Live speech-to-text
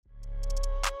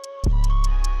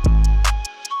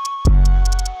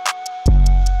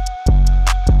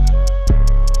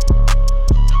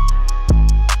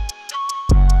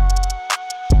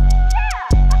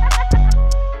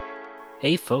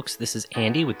Hey folks, this is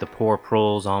Andy with the Poor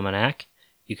Proles Almanac.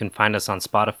 You can find us on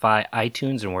Spotify,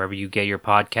 iTunes, and wherever you get your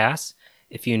podcasts.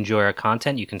 If you enjoy our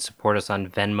content, you can support us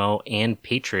on Venmo and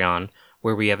Patreon,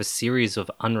 where we have a series of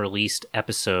unreleased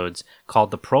episodes called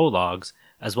The Prologues,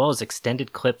 as well as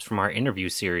extended clips from our interview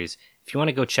series, if you want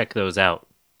to go check those out.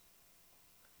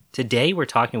 Today we're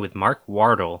talking with Mark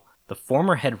Wardle, the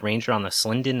former head ranger on the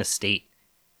Slindon estate.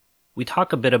 We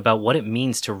talk a bit about what it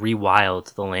means to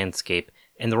rewild the landscape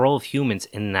and the role of humans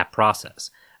in that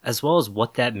process, as well as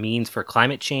what that means for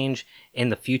climate change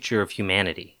and the future of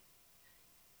humanity.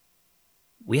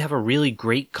 We have a really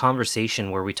great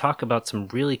conversation where we talk about some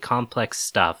really complex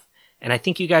stuff, and I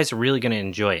think you guys are really going to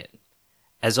enjoy it.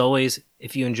 As always,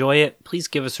 if you enjoy it, please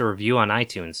give us a review on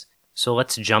iTunes. So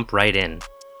let's jump right in.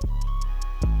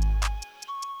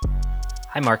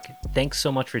 Hi Mark, thanks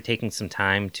so much for taking some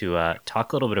time to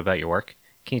talk a little bit about your work.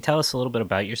 Can you tell us a little bit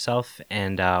about yourself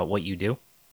and what you do?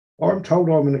 I'm told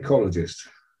I'm an ecologist.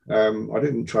 I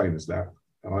didn't train as that.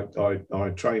 I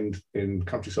trained in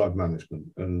countryside management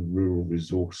and rural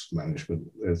resource management.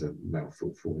 There's a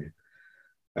mouthful for you.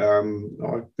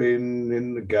 I've been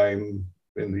in the game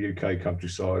in the UK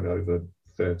countryside over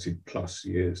 30 plus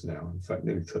years now. In fact,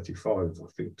 nearly 35, I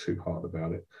think too hard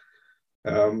about it.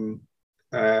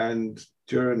 And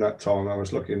during that time, I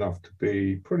was lucky enough to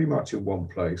be pretty much in one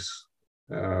place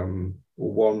or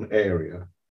one area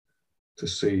to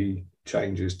see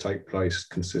changes take place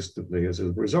consistently as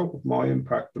a result of my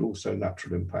impact, but also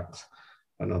natural impacts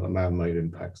and other man-made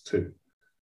impacts too.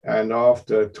 And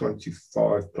after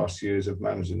 25 plus years of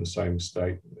managing the same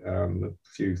estate, a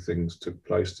few things took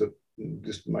place that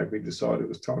just made me decide it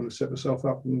was time to set myself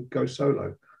up and go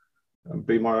solo and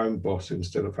be my own boss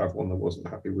instead of have one that wasn't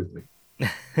happy with me.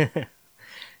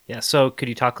 Yeah, so could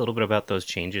you talk a little bit about those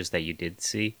changes that you did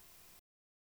see?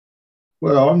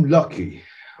 Well, I'm lucky.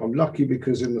 I'm lucky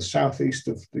because in the southeast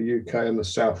of the UK and the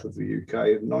south of the UK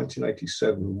in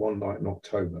 1987, one night in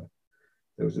October,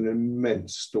 there was an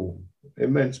immense storm,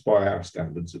 immense by our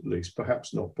standards at least,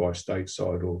 perhaps not by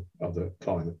stateside or other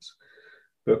climates.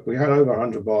 But we had over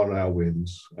 100-mile-an-hour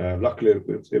winds. Luckily,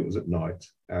 it was at night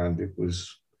and it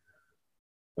was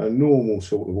a normal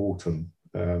sort of autumn.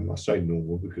 I say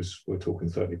normal because we're talking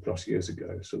 30 plus years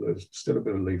ago, so there's still a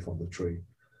bit of leaf on the tree.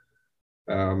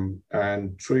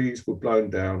 And trees were blown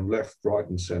down left, right,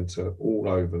 and centre all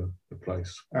over the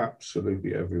place,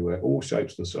 absolutely everywhere, all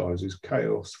shapes and sizes,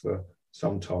 chaos for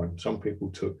some time. Some people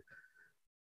took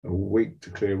a week to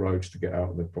clear roads to get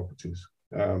out of their properties.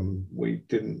 We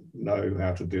didn't know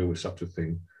how to deal with such a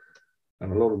thing.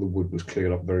 And a lot of the wood was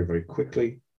cleared up very, very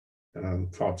quickly,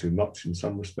 far too much in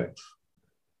some respects.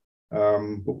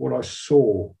 But what I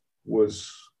saw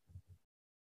was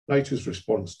nature's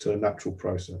response to a natural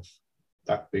process,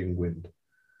 that being wind.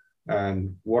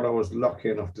 And what I was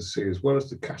lucky enough to see, as well as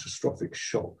the catastrophic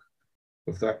shock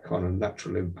of that kind of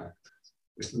natural impact,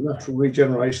 is the natural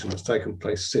regeneration that's taken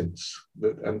place since,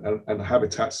 and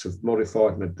habitats have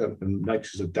modified and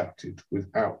nature's adapted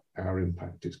without our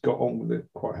impact. It's got on with it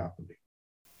quite happily.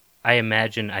 I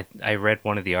imagine I read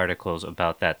one of the articles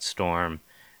about that storm,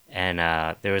 and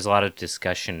there was a lot of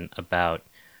discussion about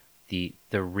the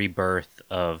rebirth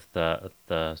of the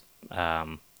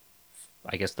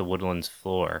I guess the woodlands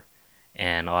floor,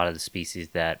 and a lot of the species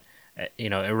that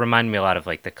it reminded me a lot of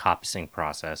like the coppicing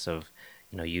process of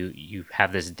you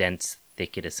have this dense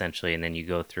thicket essentially, and then you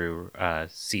go through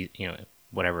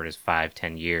whatever it is,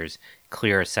 5-10 years,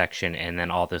 clear a section, and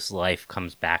then all this life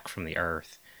comes back from the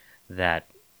earth that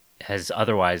has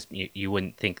otherwise you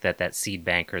wouldn't think that seed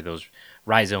bank or those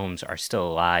rhizomes are still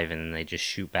alive, and then they just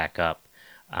shoot back up.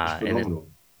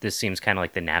 This seems kind of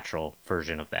like the natural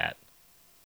version of that.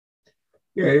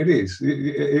 Yeah, it is.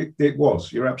 It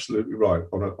was. You're absolutely right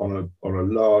on a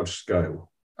large scale,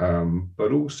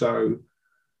 but also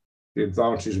the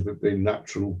advantage of it being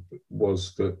natural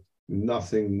was that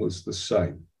nothing was the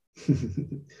same.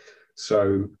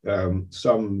 So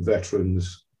some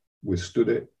veterans withstood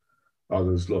it.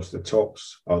 Others lost their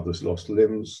tops, others lost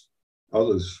limbs,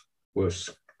 others were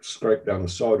scraped down the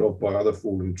side of by other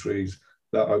falling trees.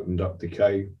 That opened up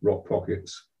decay, rock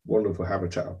pockets, wonderful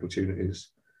habitat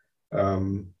opportunities.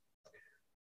 And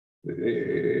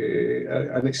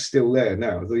it's still there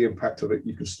now. The impact of it,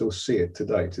 you can still see it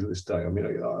today, to this day. I mean,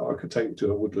 I could take you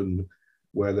to a woodland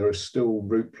where there are still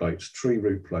root plates, tree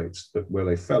root plates, where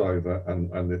they fell over,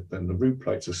 and the root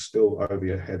plates are still over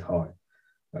your head high.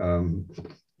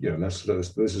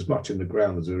 There's as much in the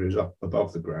ground as there is up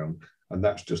above the ground, and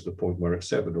that's just the point where it's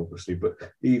severed, obviously. But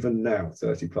even now,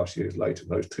 30 plus years later,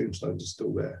 those tombstones are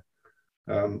still there,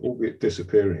 albeit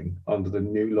disappearing under the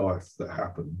new life that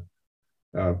happened.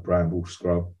 Bramble,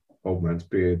 scrub, old man's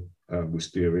beard,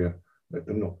 wisteria,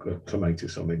 not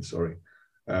clematis, I mean, sorry.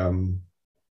 Young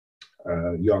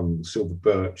silver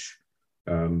birch,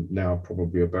 now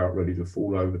probably about ready to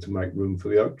fall over to make room for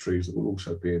the oak trees that will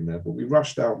also be in there. But we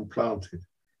rushed out and planted.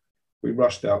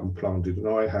 And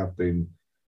I have been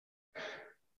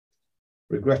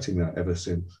regretting that ever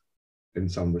since, in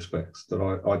some respects,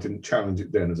 that I didn't challenge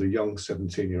it then. As a young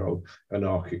 17-year-old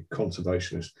anarchic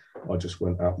conservationist, I just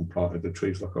went out and planted the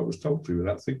trees like I was told to,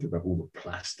 without thinking about all the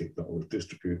plastic that I was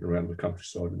distributing around the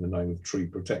countryside in the name of tree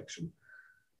protection.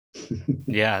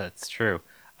 Yeah, that's true.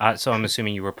 So I'm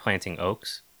assuming you were planting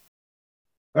oaks?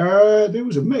 There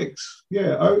was a mix,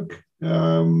 yeah, oak.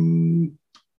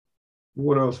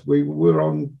 What else? We're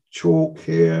on chalk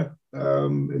here,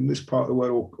 in this part of the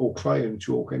world, or clay and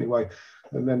chalk anyway.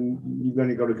 And then you've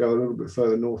only got to go a little bit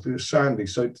further north. It's sandy.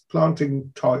 So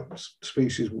planting types,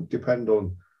 species will depend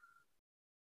on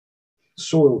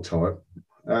soil type.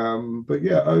 But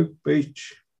yeah, oak,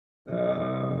 beech.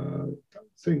 Don't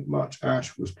think much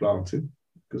ash was planted,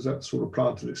 because that sort of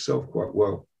planted itself quite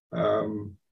well.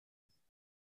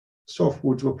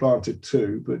 Softwoods were planted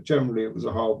too, but generally it was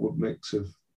a hardwood mix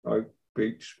of oak,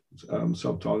 beech,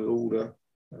 sometimes alder,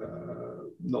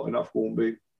 not enough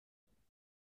hornbeam.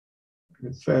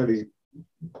 It's fairly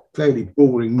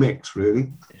boring mix,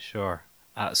 really. Sure.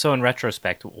 So in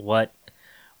retrospect, what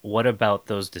about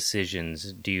those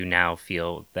decisions do you now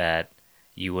feel that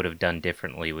you would have done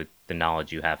differently with the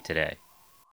knowledge you have today?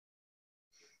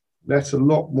 Let a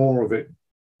lot more of it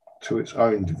to its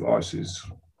own devices,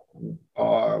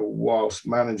 whilst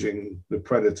managing the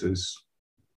predators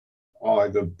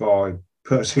either by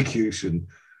persecution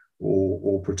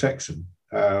or protection.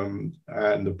 And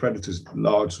the predators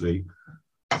largely,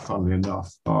 funnily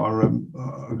enough, are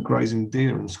grazing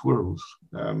deer and squirrels,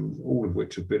 all of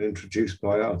which have been introduced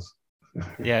by us.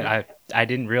 Yeah, I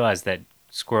didn't realize that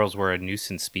squirrels were a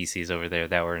nuisance species over there,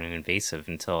 that were an invasive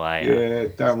until I Yeah,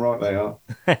 damn right they are.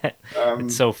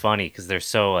 it's so funny because they're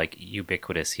so like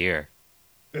ubiquitous here.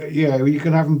 Yeah, well, you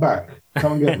can have them back.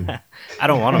 Come and get them. I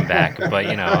don't want them back, but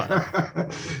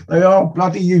they are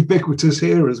bloody ubiquitous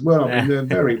here as well. I mean, they're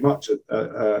very much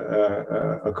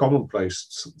a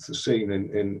commonplace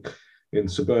scene in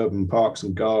suburban parks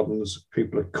and gardens.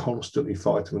 People are constantly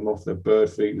fighting them off. Their bird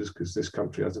feeders, because this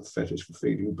country has a fetish for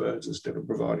feeding birds instead of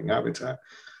providing habitat.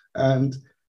 And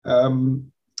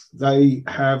they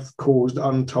have caused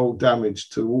untold damage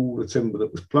to all the timber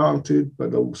that was planted,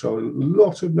 but also a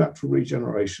lot of natural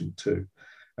regeneration too.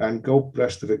 And God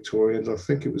bless the Victorians. I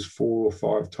think it was 4 or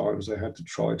 5 times they had to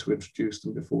try to introduce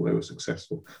them before they were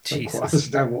successful. Don't quite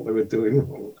understand what they were doing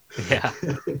wrong. Yeah,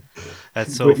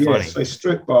 that's so but funny. Yes, they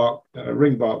strip bark,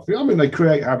 ring bark. I mean, they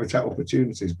create habitat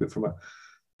opportunities, but from a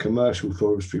commercial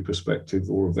forestry perspective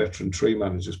or a veteran tree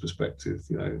manager's perspective,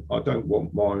 I don't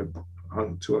want my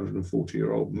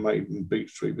 240-year-old maiden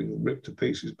beech tree being ripped to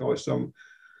pieces by some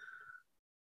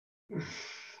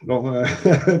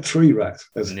tree rat.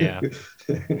 Yeah,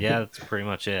 that's pretty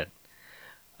much it.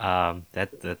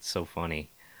 That's so funny.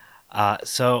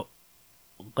 So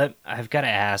I've got to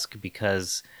ask,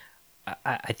 because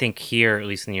I think here, at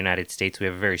least in the United States, we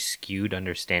have a very skewed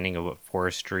understanding of what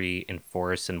forestry and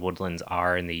forests and woodlands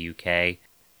are in the UK.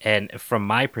 And from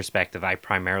my perspective, I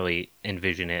primarily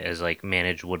envision it as like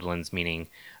managed woodlands, meaning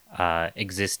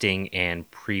existing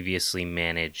and previously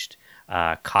managed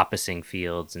coppicing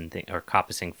fields and or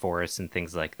coppicing forests and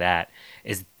things like that.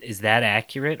 Is that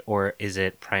accurate, or is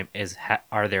it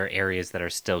are there areas that are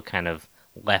still kind of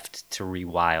left to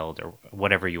rewild, or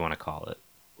whatever you want to call it?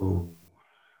 Ooh.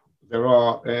 There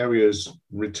are areas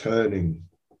returning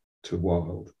to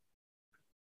wild.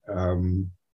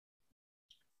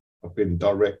 I've been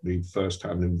directly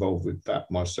first-hand involved with that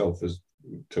myself, as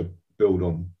to build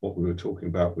on what we were talking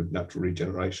about with natural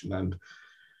regeneration. And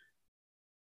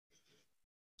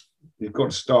you've got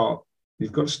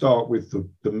to start with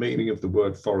the meaning of the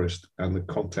word forest and the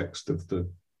context of the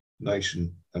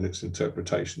nation and its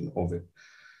interpretation of it.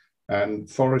 And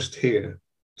forest here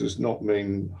does not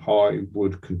mean high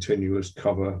wood continuous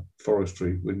cover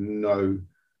forestry with no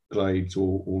glades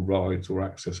or rides or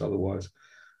access otherwise.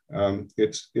 The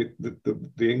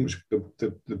English,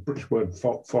 the British word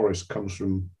forest comes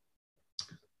from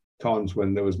times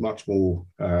when there was much more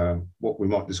what we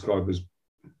might describe as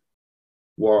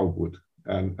wildwood,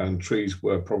 and trees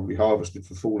were probably harvested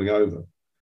for falling over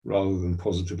rather than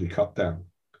positively cut down.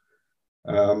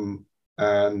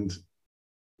 And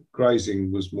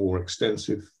grazing was more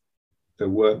extensive. There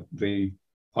weren't the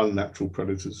unnatural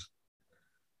predators.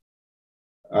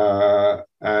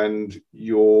 and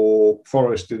your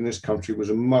forest in this country was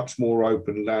a much more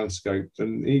open landscape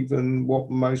than even what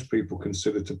most people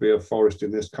consider to be a forest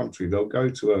in this country. They'll go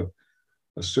to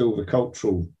a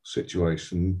silvicultural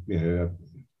situation, you know,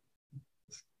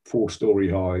 4-story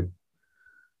high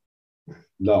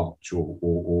larch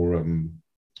or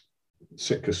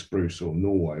Sitka spruce or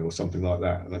Norway or something like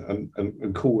that,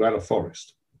 and call that a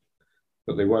forest.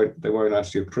 But they won't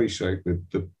actually appreciate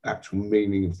the actual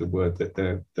meaning of the word that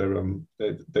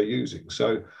they're using.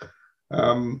 So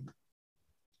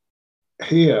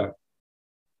here,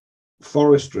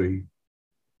 forestry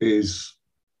is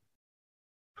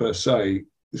per se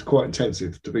is quite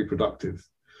intensive to be productive,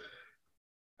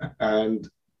 and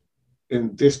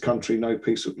in this country, no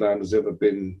piece of land has ever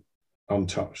been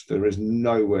untouched. There is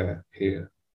nowhere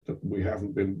here that we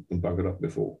haven't been buggered up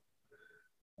before.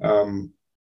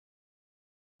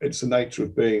 It's the nature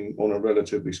of being on a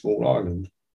relatively small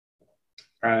island.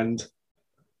 And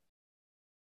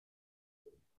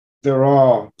there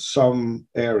are some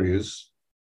areas,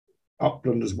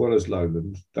 upland as well as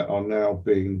lowland, that are now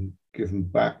being given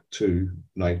back to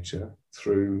nature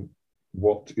through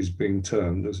what is being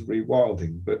termed as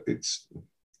rewilding, but it's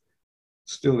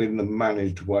still in the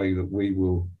managed way that we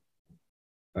will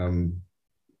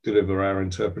deliver our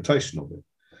interpretation of it.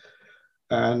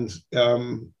 And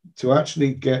to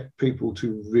actually get people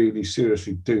to really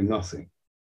seriously do nothing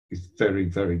is very,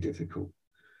 very difficult.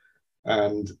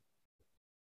 And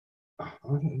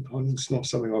it's not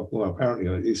something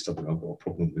apparently it is something I've got a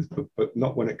problem with, but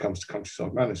not when it comes to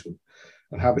countryside management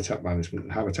and habitat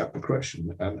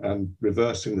progression and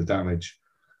reversing the damage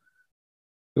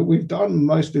that we've done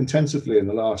most intensively in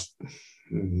the last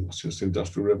since the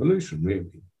Industrial Revolution,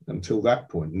 really, until that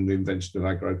point, and the invention of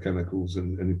agrochemicals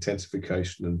and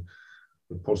intensification and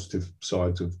the positive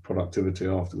sides of productivity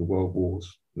after the world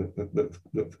wars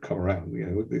that come around. You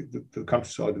know, the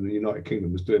countryside in the United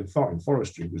Kingdom was doing fine,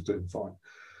 forestry was doing fine,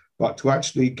 but to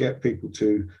actually get people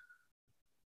to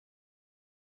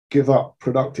give up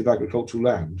productive agricultural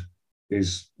land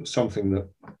is something that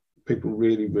people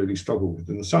really, really struggle with.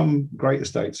 And some great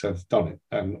estates have done it,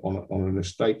 and on an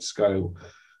estate scale,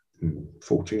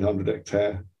 1,400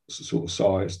 hectare sort of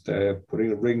size, they're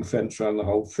putting a ring fence around the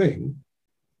whole thing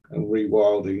and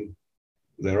rewilding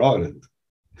their island.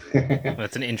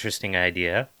 That's an interesting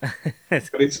idea. But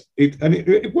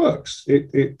it works.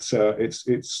 It's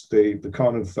the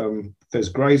kind of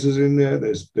there's grazers in there.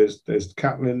 There's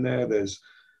cattle in there.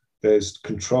 There's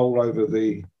control over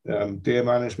the deer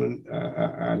management,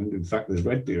 and in fact, there's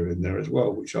red deer in there as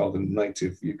well, which are the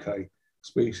native UK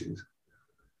species.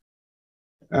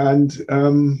 And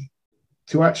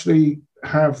to actually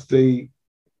have the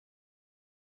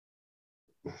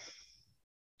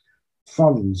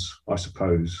funds, I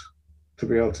suppose, to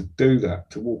be able to do that,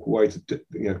 to walk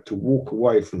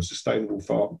away from sustainable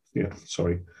farm,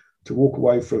 to walk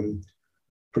away from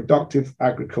productive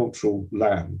agricultural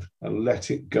land and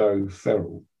let it go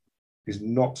feral is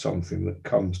not something that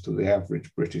comes to the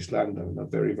average British landowner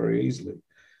very, very easily.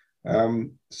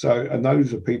 And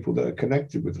those are people that are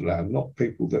connected with the land, not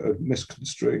people that are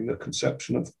misconstruing the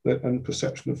conception of and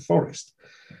perception of forest.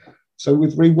 So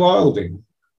with rewilding,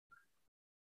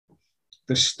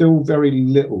 there's still very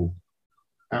little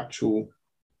actual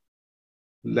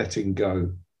letting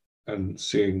go and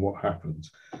seeing what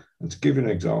happens. And to give you an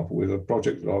example, with a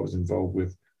project that I was involved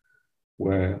with,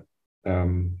 where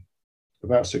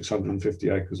about 650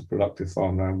 acres of productive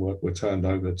farmland were turned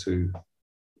over to,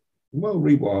 well,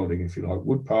 rewilding, if you like,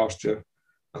 wood pasture,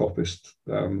 coppice,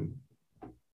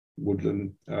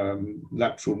 woodland,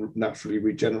 naturally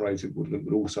regenerated woodland,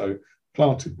 but also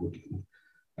planted woodland.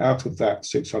 Out of that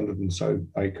 600 and so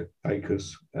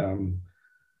acres,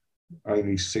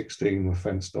 only 16 were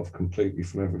fenced off completely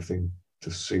from everything to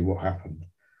see what happened.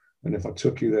 And if I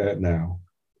took you there now,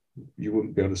 you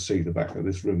wouldn't be able to see the back of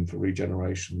this room for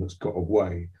regeneration that's got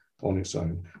away on its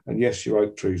own. And yes, your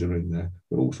oak trees are in there,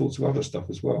 but all sorts of other stuff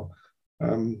as well.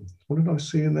 What did I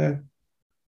see in there?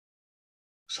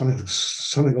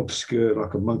 Something obscure,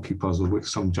 like a monkey puzzle, which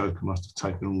some joker must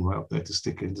have taken all the way up there to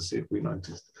stick in to see if we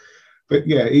noticed. But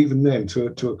yeah, even then,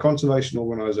 to a conservation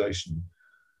organisation,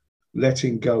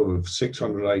 letting go of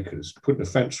 600 acres, putting a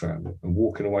fence around it and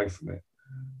walking away from it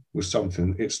was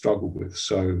something it struggled with.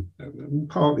 So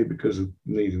partly because of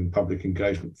needing public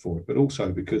engagement for it, but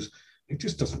also because it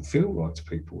just doesn't feel right to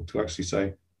people to actually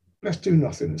say, let's do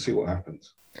nothing and see what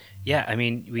happens. Yeah, I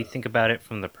mean, we think about it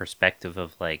from the perspective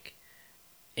of, like,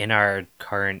 in our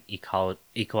current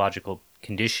ecological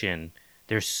condition,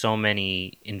 there's so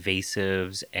many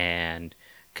invasives and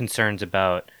concerns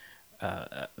about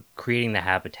creating the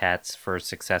habitats for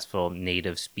successful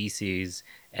native species,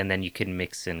 and then you can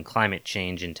mix in climate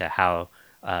change into how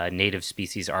native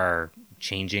species are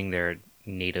changing their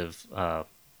native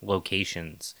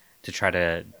locations to try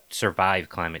to survive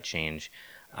climate change.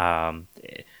 Um,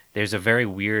 there's a very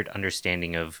weird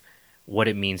understanding of what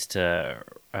it means to,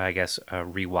 I guess,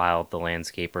 rewild the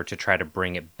landscape or to try to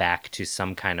bring it back to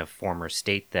some kind of former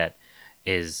state that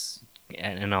is,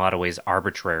 in a lot of ways,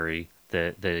 arbitrary.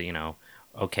 The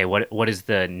okay, what is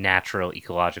the natural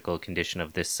ecological condition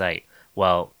of this site?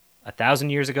 Well, 1,000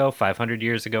 years ago, 500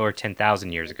 years ago, or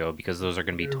 10,000 years ago, because those are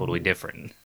going to be totally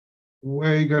different.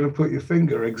 Where are you going to put your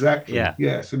finger? Exactly. Yeah.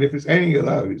 Yes. And if it's any of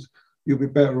those, you'll be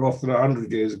better off than 100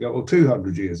 years ago or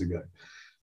 200 years ago.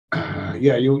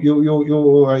 Yeah, you're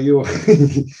you're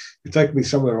taking me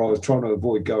somewhere I was trying to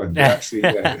avoid going. But actually,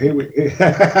 yeah,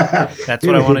 That's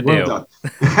what I want to well do. done.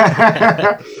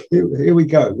 Here we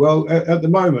go. Well, at the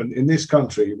moment in this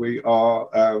country, we are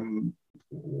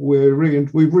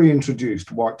we've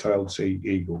reintroduced white-tailed sea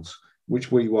eagles, which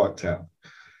we wiped out,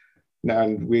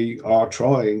 and we are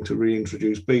trying to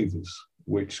reintroduce beavers,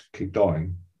 which keep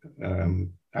dying,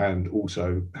 and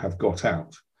also have got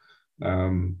out.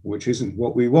 Which isn't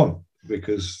what we want,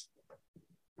 because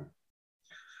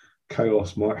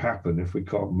chaos might happen if we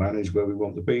can't manage where we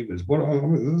want the beavers. What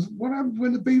happens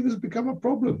when the beavers become a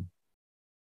problem?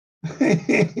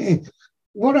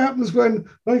 What happens when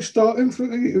they start?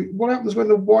 What happens when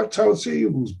the white-tailed sea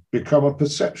eagles become a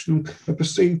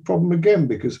perceived problem again?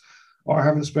 Because I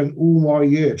haven't spent all my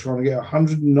year trying to get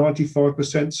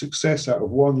 195% success out of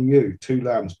one ewe, 2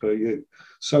 lambs per ewe,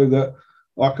 so that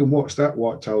I can watch that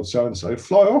white-tailed so-and-so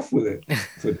fly off with it.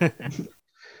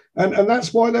 and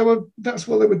that's why they were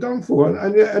done for.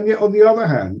 And yet on the other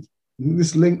hand,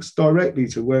 this links directly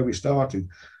to where we started.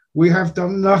 We have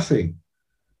done nothing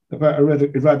about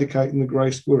eradicating the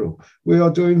grey squirrel. We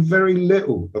are doing very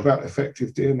little about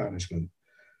effective deer management.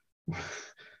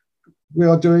 We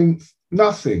are doing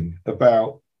nothing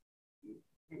about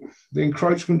the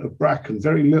encroachment of bracken,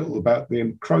 very little about the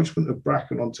encroachment of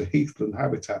bracken onto heathland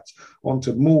habitats,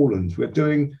 onto moorlands. We're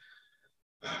doing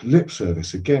lip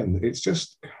service again. It's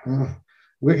just,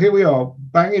 here we are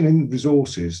banging in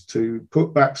resources to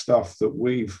put back stuff that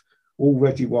we've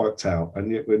already wiped out,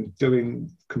 and yet we're doing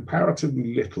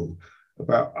comparatively little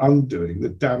about undoing the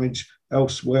damage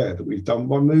elsewhere that we've done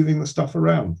by moving the stuff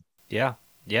around. Yeah,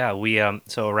 we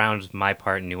so around my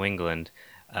part in New England,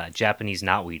 Japanese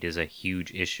knotweed is a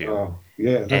huge issue. Oh,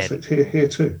 yeah, that's it here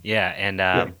too. Yeah,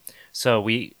 and so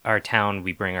our town,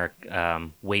 we bring our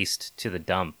waste to the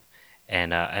dump,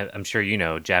 and I'm sure you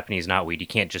know Japanese knotweed. You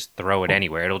can't just throw it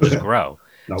anywhere; it'll just grow.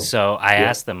 No. So I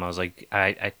asked them, I was like,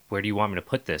 where do you want me to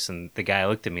put this? And the guy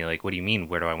looked at me like, what do you mean?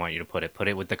 Where do I want you to put it? Put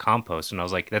it with the compost. And I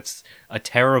was like, that's a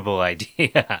terrible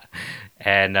idea.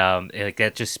 And like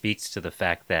that just speaks to the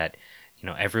fact that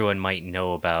everyone might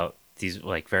know about these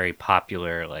like very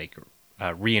popular like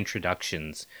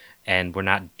reintroductions, and we're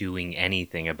not doing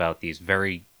anything about these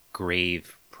very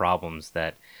grave problems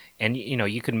that, and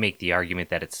you can make the argument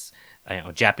that it's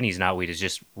Japanese knotweed is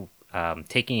just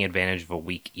taking advantage of a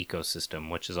weak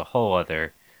ecosystem, which is a whole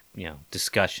other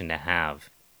discussion to have.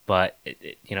 But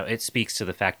it speaks to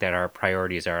the fact that our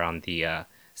priorities are on the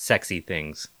sexy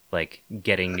things, like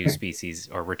getting new species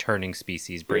or returning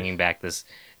species, bringing back this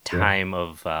time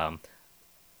of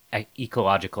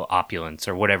ecological opulence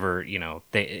or whatever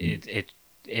it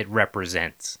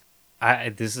represents.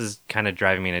 This is kind of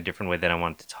driving me in a different way than I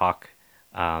want to talk,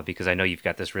 because I know you've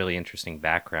got this really interesting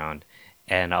background,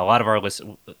 and a lot of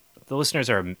the listeners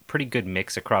are a pretty good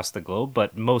mix across the globe,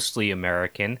 but mostly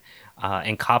American.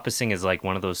 And coppicing is like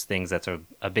one of those things that's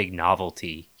a big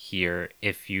novelty here.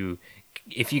 If you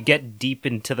get deep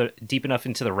enough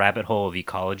into the rabbit hole of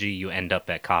ecology, you end up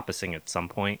at coppicing at some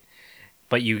point.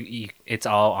 But it's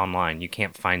all online. You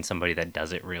can't find somebody that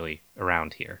does it really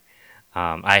around here.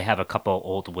 I have a couple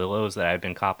old willows that I've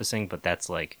been coppicing, but that's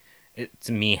like it's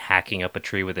me hacking up a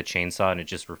tree with a chainsaw and it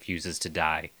just refuses to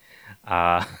die.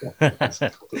 That's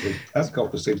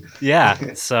coppicing.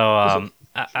 Yeah. So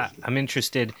I'm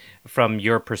interested from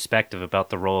your perspective about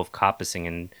the role of coppicing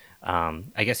and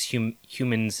I guess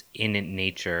humans in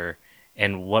nature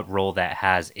and what role that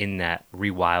has in that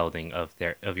rewilding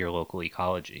of your local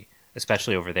ecology,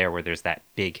 especially over there where there's that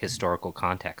big historical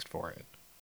context for it.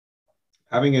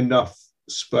 Having enough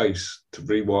space to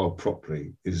rewild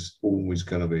properly is always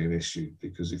going to be an issue,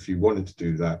 because if you wanted to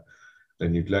do that,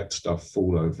 then you'd let stuff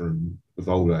fall over with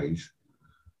old age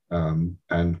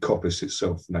and coppice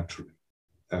itself naturally.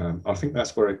 I think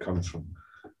that's where it comes from.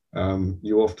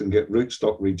 You often get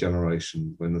rootstock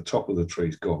regeneration when the top of the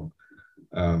tree's gone.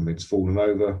 It's fallen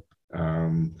over.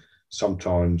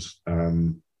 sometimes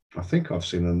I think I've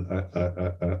seen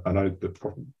an oak that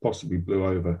possibly blew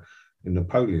over in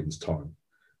Napoleon's time,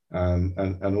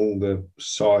 and all the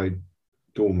side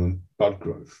dormant bud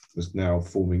growth is now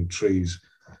forming trees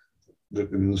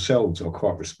that themselves are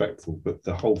quite respectful, but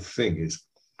the whole thing is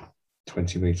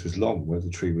 20 meters long, where the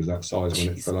tree was that size when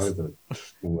it fell over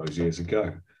all those years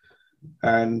ago.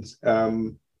 And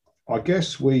I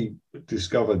guess we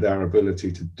discovered our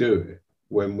ability to do it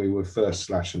when we were first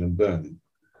slashing and burning.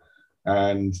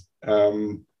 And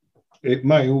it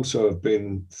may also have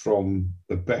been from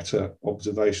a better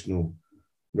observational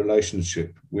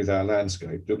relationship with our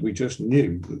landscape that we just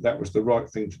knew that that was the right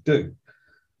thing to do.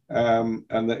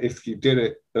 And that if you did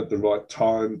it at the right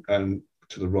time and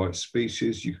to the right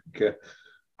species, you could get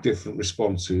different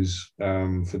responses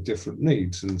for different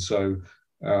needs. And so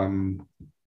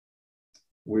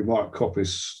we might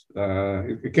coppice,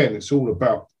 again, it's all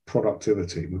about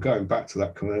productivity. We're going back to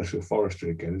that commercial forestry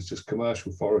again. It's just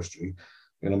commercial forestry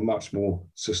in a much more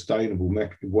sustainable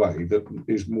way that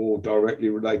is more directly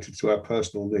related to our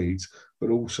personal needs,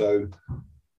 but also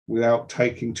without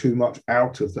taking too much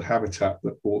out of the habitat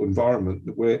or environment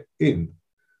that we're in.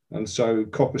 And so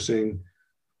coppicing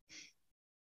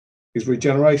is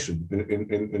regeneration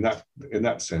in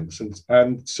that sense.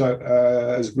 And so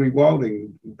as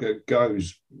rewilding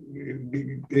goes,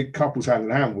 it couples hand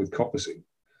in hand with coppicing.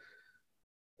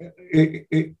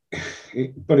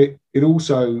 But it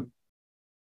also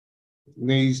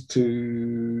needs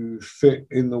to fit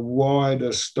in the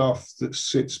wider stuff that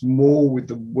sits more with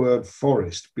the word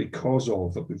forest because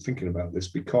of, I've been thinking about this,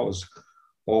 because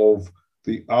of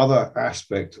the other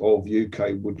aspect of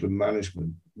UK woodland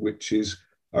management, which is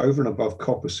over and above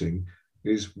coppicing,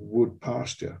 is wood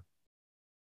pasture.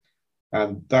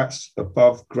 And that's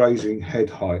above grazing head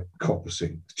height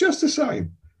coppicing. It's just the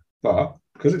same, but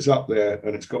because it's up there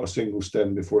and it's got a single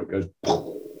stem before it goes.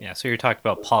 Yeah, so you're talking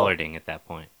about pollarding at that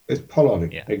point. It's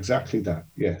pollarding, yeah. Exactly that,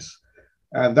 yes.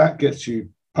 And that gets you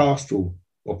pastoral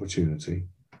opportunity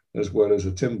as well as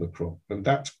a timber crop. And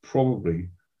that's probably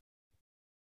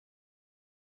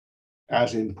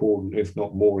as important, if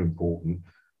not more important,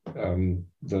 than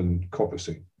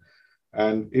coppicing.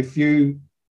 And if you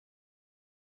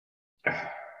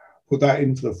put that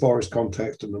into the forest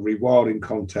context and the rewilding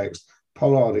context,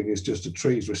 pollarding is just a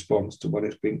tree's response to when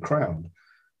it's been crowned.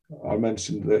 I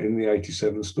mentioned that in the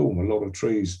 87 storm, a lot of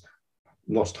trees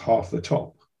lost half the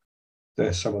top.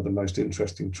 They're some of the most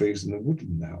interesting trees in the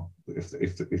woodland now, if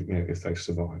they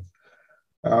survive.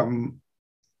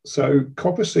 So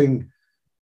coppicing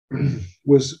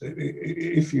was,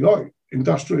 if you like,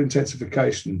 industrial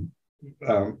intensification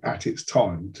at its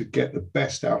time to get the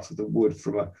best out of the wood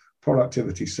from a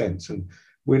productivity sense. And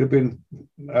we'd have been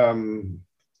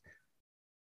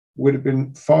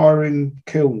firing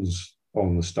kilns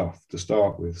on the stuff to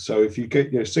start with. So if you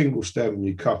get your single stem and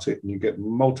you cut it and you get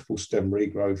multiple stem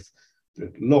regrowth,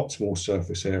 lots more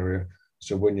surface area.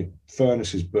 So when your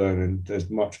furnace is burning, there's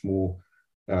much more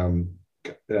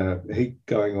heat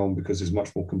going on because there's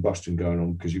much more combustion going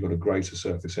on because you've got a greater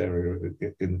surface area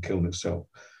in the kiln itself.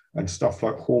 And stuff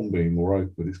like hornbeam or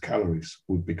oak with its calories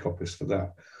would be coppiced for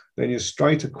that. Then your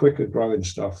straighter, quicker growing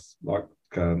stuff like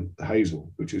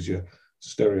hazel, which is your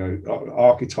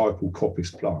archetypal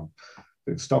coppice plant.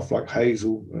 Stuff like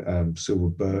hazel, silver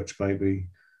birch maybe,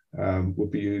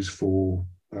 would be used for,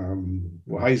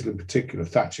 hazel in particular,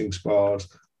 thatching spars,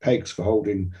 pegs for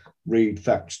holding reed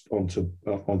thatched onto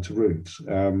roofs,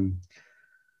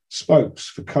 spokes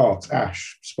for carts,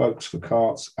 ash, spokes for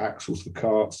carts, axles for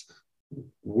carts,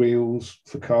 wheels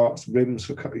for carts, rims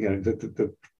for carts,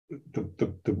 the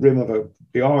rim of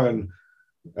the iron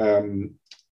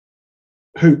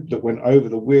hoop that went over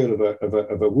the wheel of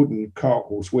a wooden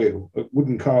cartwheel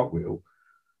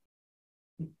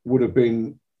would have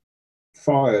been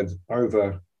fired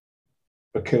over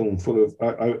a kiln full of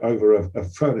over a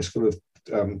furnace full of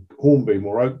hornbeam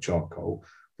or oak charcoal,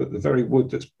 but the very wood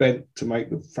that's bent to make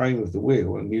the frame of the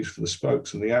wheel and used for the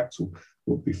spokes and the axle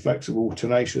would be flexible,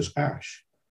 tenacious ash.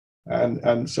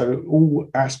 And so all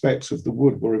aspects of the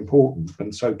wood were important.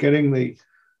 And so getting the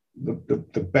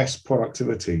best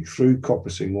productivity through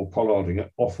coppicing or pollarding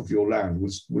off of your land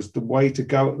was the way to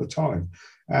go at the time.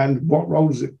 And what role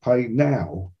does it play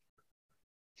now?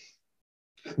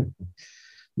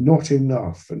 Not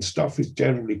enough. And stuff is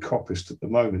generally coppiced at the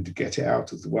moment to get it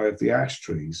out of the way of the ash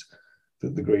trees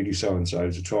that the greedy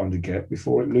so-and-sos are trying to get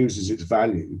before it loses its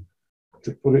value,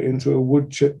 to put it into a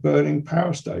wood chip burning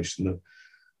power station that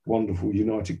wonderful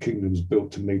United Kingdom's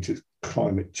built to meet its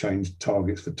climate change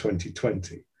targets for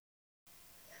 2020.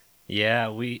 Yeah,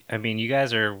 I mean, you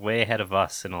guys are way ahead of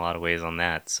us in a lot of ways on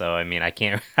that. So, I mean, I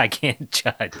can't, I can't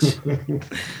judge.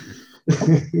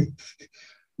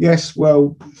 Yes,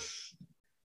 well,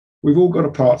 we've all got a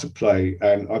part to play,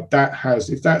 and that has,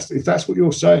 if that's what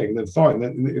you're saying, then fine.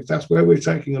 Then if that's where we're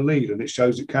taking a lead and it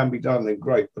shows it can be done, then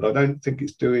great. But I don't think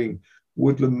it's doing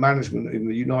woodland management in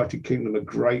the United Kingdom a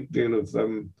great deal of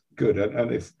good.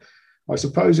 And if I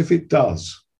suppose if it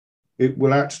does, it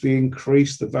will actually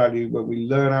increase the value when we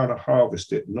learn how to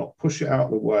harvest it, not push it out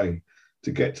of the way to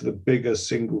get to the bigger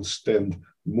single stemmed,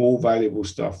 more valuable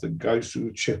stuff that goes through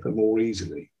the chipper more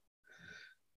easily.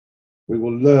 We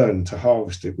will learn to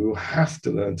harvest it. We will have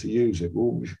to learn to use it.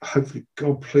 We'll be, hopefully,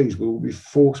 God please, we will be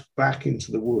forced back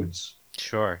into the woods.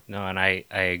 Sure. No, and I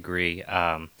agree.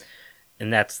 And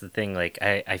that's the thing. Like,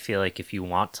 I feel like if you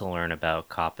want to learn about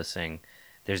coppicing,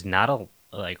 there's not a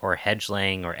like or hedge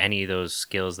laying or any of those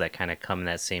skills that kind of come in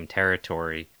that same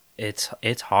territory.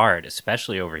 It's hard,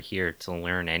 especially over here, to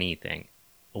learn anything.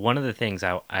 One of the things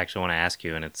I actually want to ask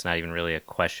you, and it's not even really a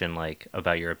question like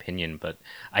about your opinion, but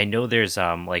I know there's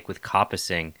like with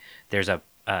coppicing, there's a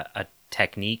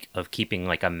technique of keeping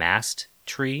like a mast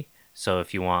tree. So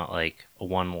if you want like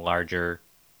one larger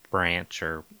branch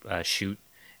or shoot,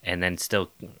 and then still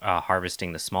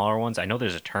harvesting the smaller ones. I know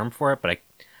there's a term for it, but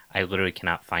I literally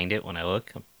cannot find it when I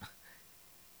look.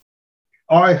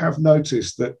 I have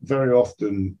noticed that very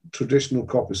often traditional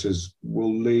coppicers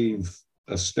will leave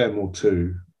a stem or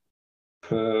two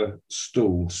per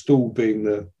stool being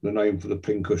the name for the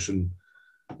pincushion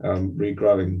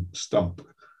regrowing stump.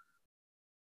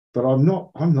 But I'm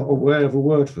not aware of a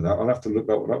word for that. I'll have to look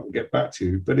that one up and get back to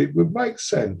you. But it would make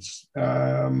sense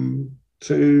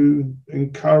to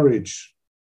encourage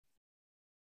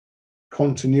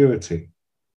continuity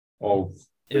of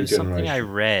It was something I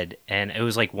regeneration. read, and it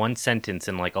was like one sentence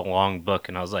in like a long book,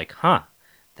 and I was like, huh,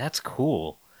 that's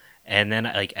cool. And then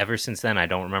like ever since then, I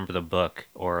don't remember the book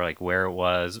or like where it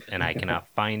was, and I cannot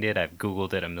find it. I've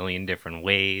Googled it a million different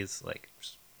ways. Like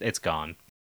it's gone.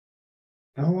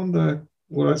 I wonder.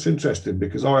 Well, that's interesting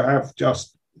because I have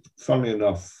just, funnily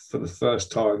enough, for the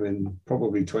first time in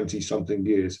probably 20 something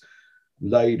years,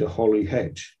 laid a holly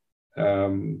hedge,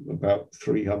 about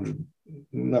 300,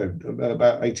 no,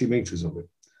 about 80 meters of it.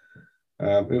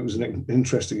 It was an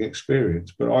interesting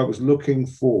experience, but I was looking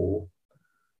for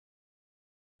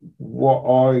what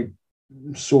I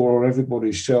saw on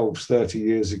everybody's shelves 30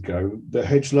 years ago, the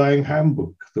hedge laying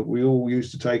handbook that we all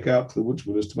used to take out to the woods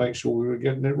with us to make sure we were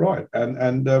getting it right.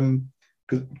 And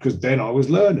because then I was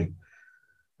learning.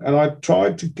 And I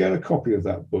tried to get a copy of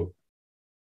that book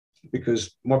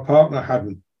because my partner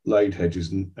hadn't laid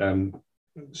hedges and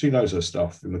she knows her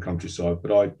stuff in the countryside,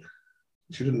 but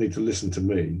she didn't need to listen to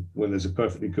me when there's a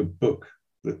perfectly good book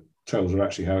that tells her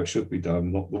actually how it should be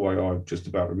done, not the way I just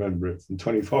about remember it from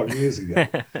 25 years ago.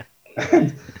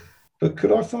 And, but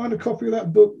could I find a copy of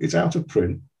that book? It's out of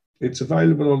print. It's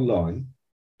available online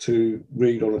to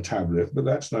read on a tablet, but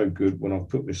that's no good when I've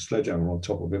put my sledgehammer on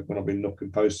top of it when I've been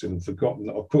knocking posts in and forgotten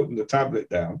that I've put the tablet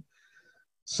down.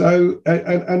 So,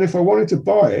 and if I wanted to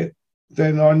buy it,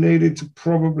 then I needed to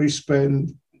probably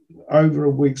spend over a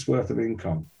week's worth of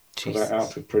income for that out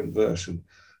Jesus. of print version.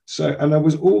 So, and there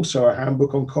was also a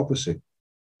handbook on coppicing,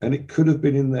 and it could have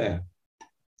been in there.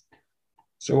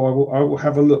 So I will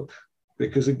have a look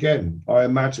because again, I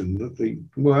imagine that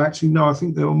well, actually, no, I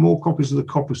think there are more copies of the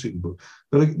coppicing book,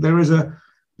 but there is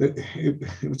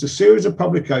it was a series of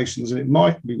publications, and it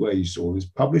might be where you saw this,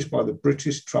 published by the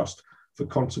British Trust for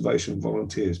Conservation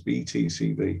Volunteers,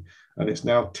 BTCV, and it's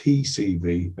now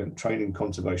TCV, and Training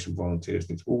Conservation Volunteers,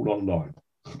 and it's all online.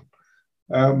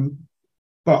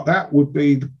 But that would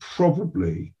be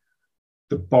probably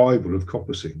the Bible of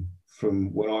coppicing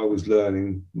from when I was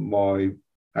learning my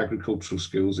agricultural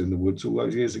skills in the woods all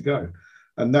those years ago.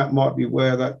 And that might be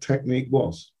where that technique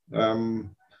was. Other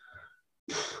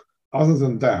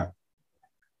than that,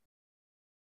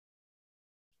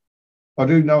 I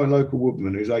do know a local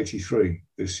woodman who's 83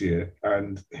 this year,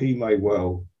 and he may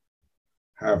well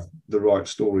have the right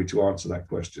story to answer that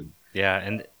question. Yeah,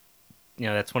 and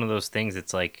that's one of those things.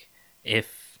 It's like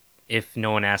if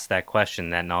no one asks that question,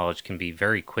 that knowledge can be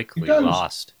very It quickly goes,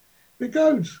 lost. it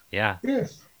goes. Yeah.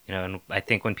 Yes. And I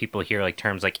think when people hear like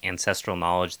terms like ancestral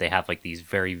knowledge, they have like these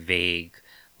very vague,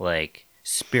 like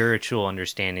spiritual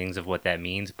understandings of what that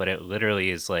means, but it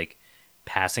literally is like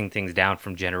passing things down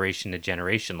from generation to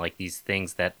generation, like these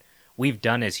things that we've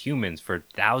done as humans for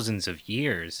thousands of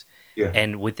years. Yeah.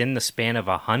 And within the span of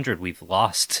 100, we've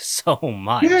lost so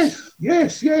much. Yes,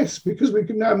 yes, yes, because we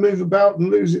can now move about and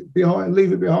lose it behind,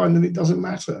 leave it behind, and it doesn't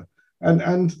matter.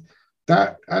 And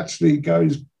that actually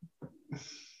goes,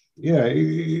 yeah,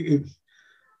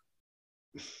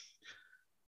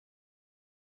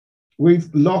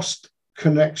 we've lost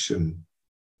connection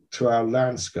to our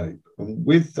landscape. And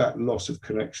with that loss of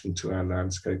connection to our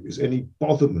landscape is any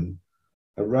botherment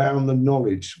around the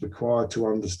knowledge required to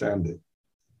understand it.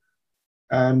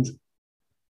 And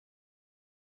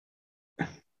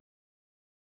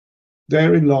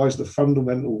therein lies the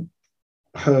fundamental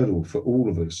hurdle for all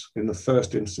of us in the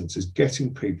first instance, is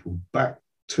getting people back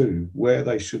to where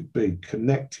they should be,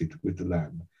 connected with the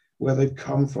land, where they've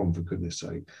come from, for goodness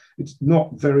sake. It's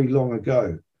not very long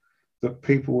ago that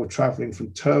people were traveling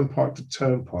from turnpike to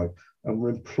turnpike and were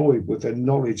employed with their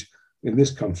knowledge in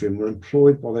this country, and were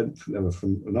employed by them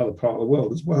from another part of the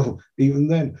world as well, even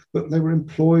then, but they were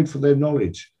employed for their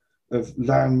knowledge of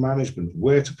land management,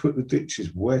 where to put the ditches,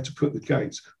 where to put the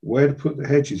gates, where to put the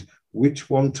hedges,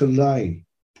 which one to lay,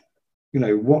 you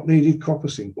know, what needed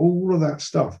coppicing, all of that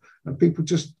stuff. And people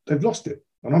just, they've lost it.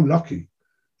 And I'm lucky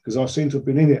because I seem to have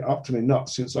been in it up to my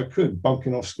nuts since I could,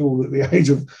 bunking off school at the age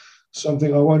of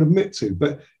something I won't admit to.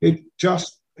 But it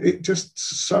just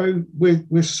so,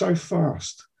 we're so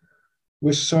fast.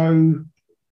 We're so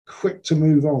quick to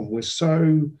move on. We're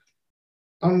so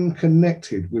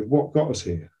unconnected with what got us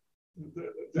here.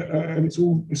 And it's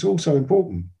all so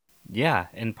important. Yeah,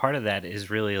 and part of that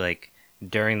is really like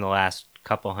during the last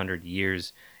couple hundred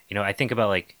years, you know, I think about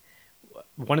like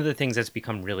one of the things that's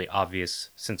become really obvious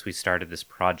since we started this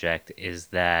project is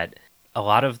that a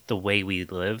lot of the way we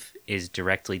live is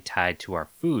directly tied to our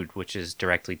food, which is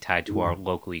directly tied to our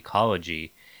local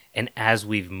ecology. And as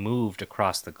we've moved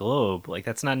across the globe, like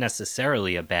that's not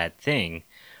necessarily a bad thing,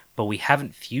 but we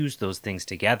haven't fused those things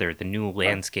together, the new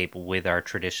landscape with our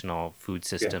traditional food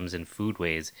systems and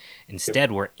foodways.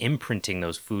 Instead, we're imprinting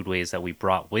those foodways that we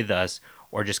brought with us,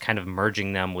 or just kind of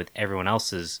merging them with everyone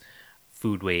else's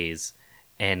foodways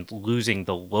and losing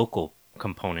the local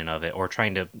component of it, or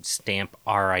trying to stamp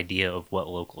our idea of what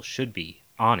local should be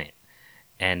on it.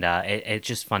 And it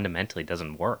just fundamentally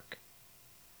doesn't work.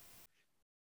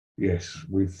 Yes,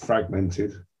 we've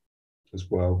fragmented as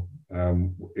well.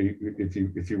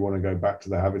 If you want to go back to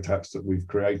the habitats that we've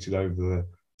created over the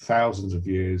thousands of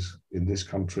years in this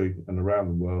country and around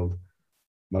the world,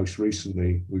 most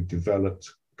recently we've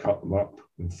developed, cut them up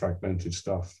and fragmented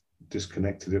stuff,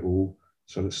 disconnected it all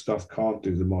so that stuff can't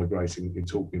do the migrating you're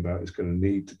talking about. It's going to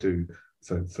need to do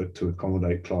to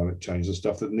accommodate climate change, the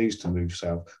stuff that needs to move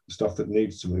south, the stuff that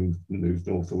needs to move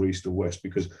north or east or west,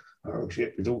 because oh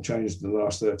shit, it's all changed in the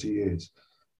last 30 years.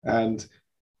 And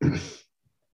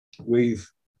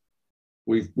we've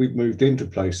moved into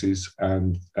places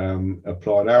and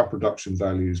applied our production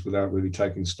values without really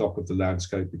taking stock of the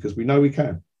landscape, because we know we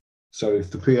can. So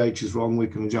if the pH is wrong, we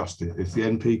can adjust it. If the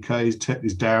NPK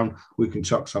is down, we can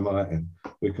chuck some of that in.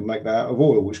 We can make that out of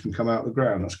oil, which can come out of the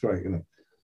ground. That's great, isn't it?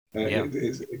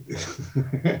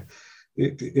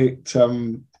 It's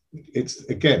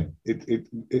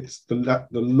the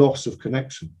loss of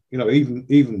connection. You know,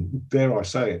 even dare I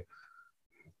say it,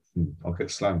 I'll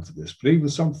get slammed for this, but even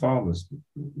some farmers,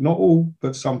 not all,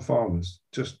 but some farmers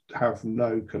just have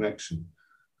no connection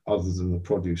other than the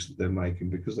produce that they're making,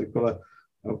 because they've got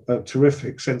a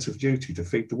terrific sense of duty to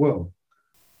feed the world,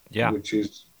 which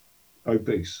is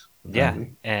obese.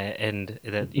 Apparently. Yeah, and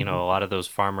that, you know, a lot of those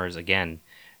farmers, again,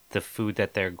 the food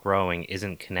that they're growing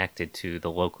isn't connected to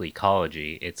the local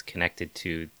ecology. It's connected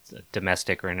to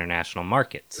domestic or international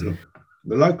markets.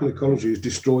 The local ecology is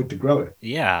destroyed to grow it.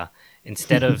 Yeah.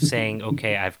 Instead of saying,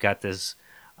 okay, I've got this,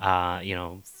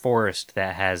 forest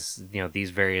that has, these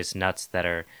various nuts that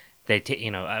are,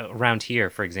 around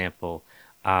here, for example,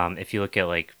 if you look at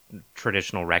like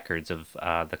traditional records of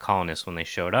the colonists when they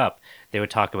showed up, they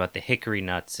would talk about the hickory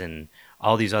nuts and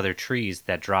all these other trees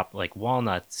that drop, like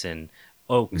walnuts and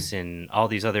oaks and all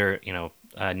these other,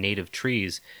 native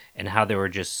trees, and how they were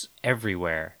just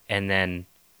everywhere. And then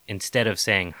instead of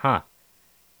saying,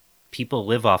 people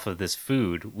live off of this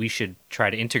food, we should try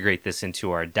to integrate this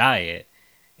into our diet,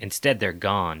 instead they're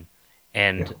gone.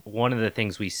 And one of the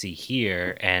things we see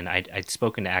here, and I'd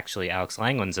spoken to actually Alex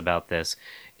Langlands about this,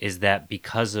 is that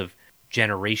because of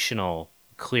generational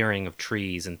clearing of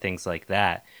trees and things like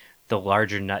that, the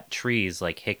larger nut trees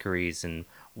like hickories and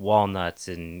walnuts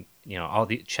and all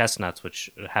the chestnuts,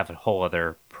 which have a whole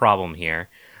other problem here.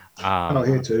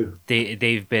 Here too.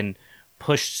 They've been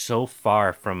pushed so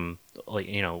far from, like,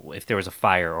 if there was a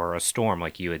fire or a storm,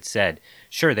 like you had said,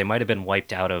 sure, they might have been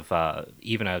wiped out of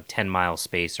even a 10-mile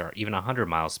space or even a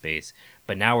 100-mile space.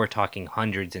 But now we're talking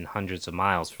hundreds and hundreds of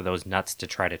miles for those nuts to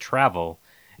try to travel.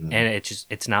 And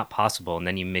it's not possible. And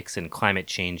then you mix in climate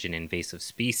change and invasive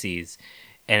species,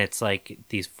 and it's like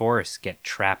these forests get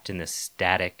trapped in this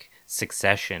static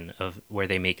succession of where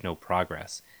they make no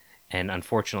progress. And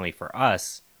unfortunately for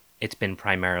us, it's been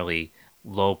primarily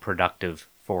low productive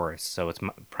forests. So it's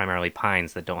primarily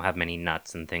pines that don't have many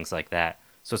nuts and things like that.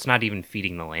 So it's not even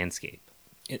feeding the landscape.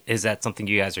 Is that something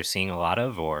you guys are seeing a lot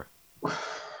of, or?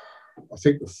 I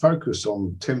think the focus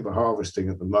on timber harvesting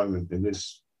at the moment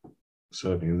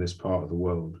certainly in this part of the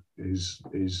world is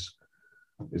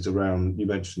around. You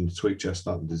mentioned sweet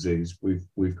chestnut disease.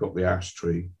 We've got the ash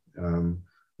tree,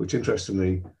 which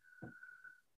interestingly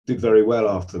did very well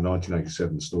after the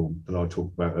 1987 storm that I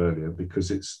talked about earlier,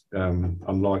 because it's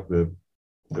unlike the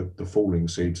falling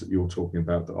seeds that you're talking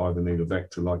about that either need a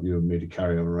vector like you and me to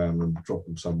carry them around and drop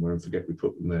them somewhere and forget we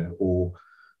put them there, or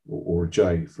a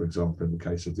jay, for example, in the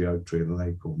case of the oak tree and an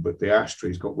acorn. But the ash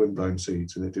tree's got windblown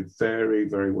seeds, and it did very,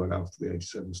 very well after the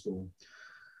 87 storm.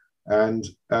 And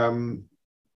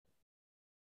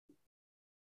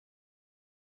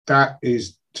that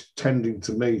is tending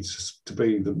to me to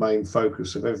be the main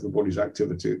focus of everybody's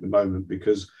activity at the moment,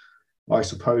 because I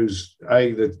suppose,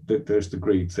 that there's the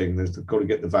greed thing. They've got to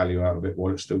get the value out of it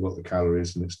while it's still got the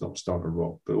calories and it's not starting to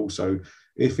rot. But also,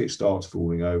 if it starts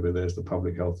falling over, there's the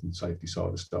public health and safety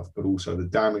side of stuff, but also the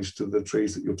damage to the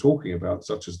trees that you're talking about,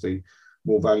 such as the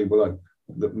more valuable oak,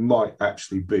 that might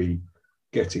actually be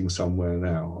getting somewhere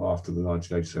now after the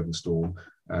 1987 storm.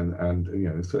 And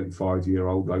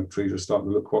 35-year-old oak trees are starting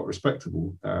to look quite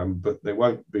respectable, but they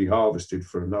won't be harvested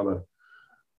for another,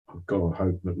 God, I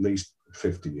hope, at least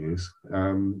 50 years,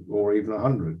 or even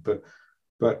 100.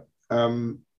 But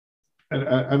and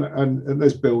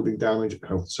there's building damage,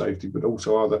 health and safety, but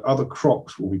also other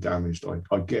crops will be damaged,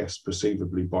 I guess,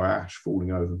 perceivably by ash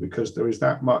falling over, because there is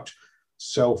that much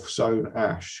self-sown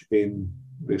ash in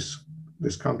this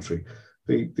country.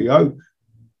 The oak,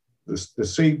 the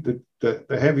seed, the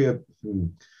heavier.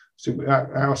 See,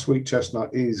 our sweet chestnut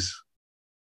is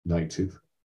native.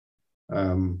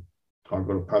 I've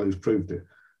got a pal who's proved it.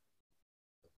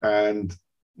 And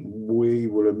we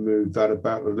will have moved that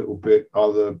about a little bit.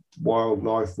 Other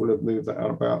wildlife will have moved that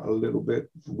about a little bit.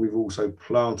 We've also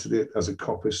planted it as a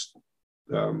coppice,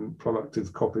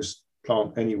 productive coppice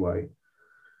plant anyway.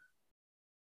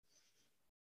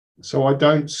 So I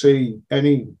don't see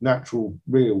any natural,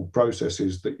 real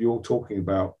processes that you're talking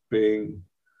about being,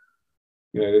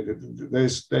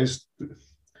 there's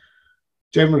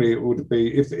generally it would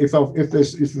be, if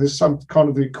there's some kind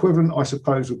of the equivalent, I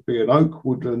suppose, would be an oak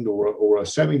woodland or a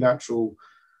semi-natural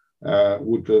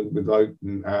woodland with oak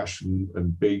and ash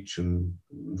and beech and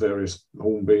various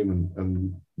hornbeam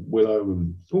and willow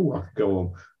and I could go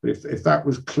on. But if that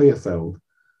was Clearfeld,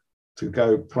 to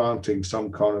go planting some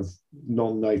kind of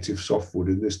non-native softwood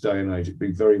in this day and age, it'd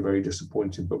be very, very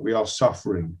disappointing. But we are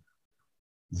suffering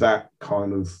that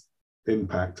kind of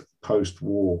impact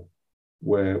post-war,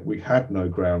 where we had no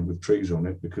ground with trees on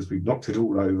it because we knocked it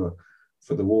all over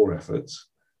for the war efforts,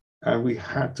 and we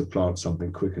had to plant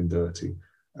something quick and dirty,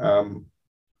 and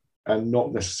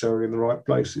not necessarily in the right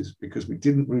places, because we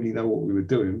didn't really know what we were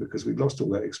doing, because we lost all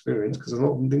that experience because a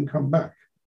lot of them didn't come back.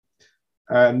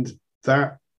 And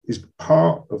that is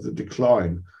part of the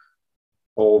decline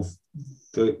of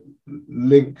the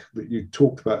link that you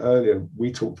talked about earlier,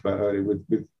 we talked about earlier with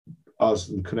us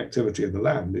and connectivity of the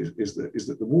land, is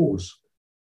that the wars,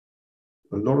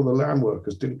 a lot of the land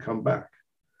workers didn't come back,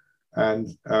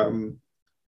 and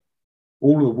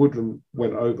all of the woodland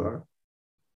went over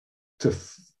to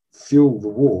fuel the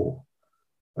war,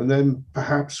 and then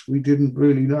perhaps we didn't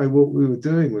really know what we were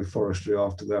doing with forestry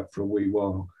after that for a wee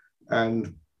while,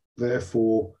 and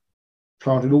therefore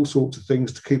planted all sorts of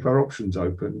things to keep our options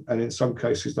open, and in some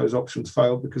cases those options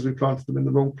failed because we planted them in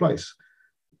the wrong place,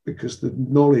 because the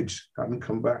knowledge hadn't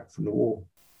come back from the war.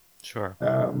 Sure.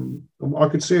 I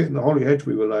could see it in the holly hedge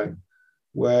we were laying,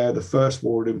 where the first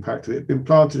war had impacted. It had been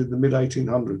planted in the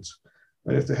mid-1800s,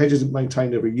 and if the hedge isn't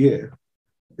maintained every year,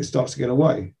 it starts to get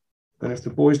away. And if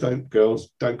the girls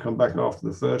don't come back after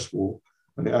the first war,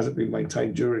 and it hasn't been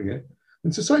maintained during it,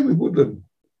 it's the same with woodland.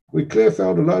 We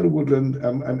Clearfelled a load of woodland,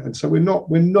 and so we're not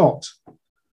in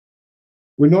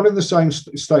the same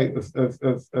state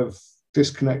of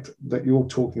disconnect that you're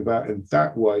talking about in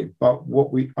that way. But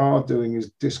what we are doing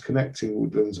is disconnecting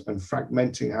woodlands and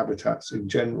fragmenting habitats in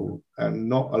general, and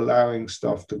not allowing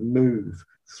stuff to move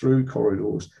through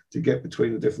corridors to get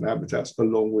between the different habitats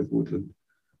along with woodland.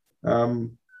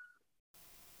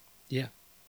 Yeah,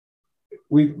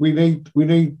 we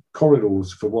need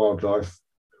corridors for wildlife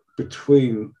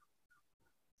between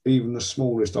even the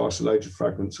smallest isolated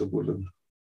fragments of woodland.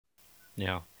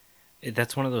 Yeah,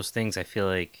 that's one of those things. I feel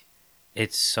like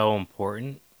it's so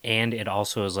important, and it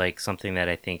also is like something that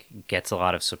I think gets a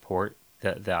lot of support,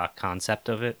 the concept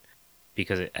of it,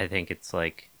 because I think it's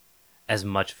like as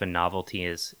much of a novelty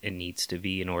as it needs to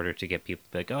be in order to get people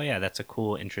to be like, oh yeah, that's a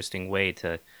cool, interesting way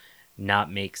to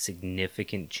not make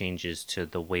significant changes to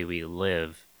the way we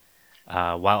live,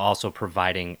 while also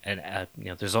providing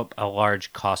there's a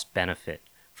large cost benefit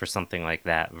for something like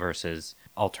that versus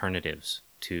alternatives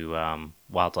to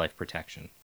wildlife protection.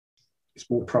 It's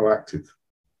more proactive.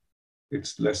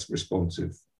 It's less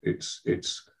responsive. It's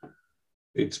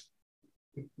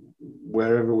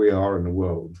wherever we are in the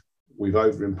world, we've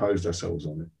overimposed ourselves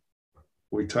on it.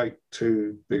 We take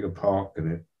too big a part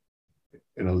in it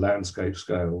in a landscape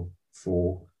scale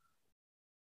for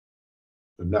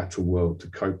the natural world to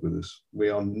cope with us. We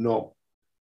are not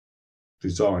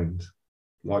designed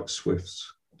like swifts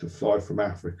to fly from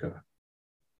Africa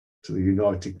to the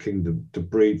United Kingdom to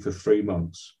breed for 3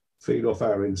 months, feed off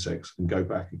our insects and go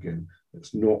back again.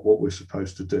 It's not what we're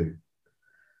supposed to do.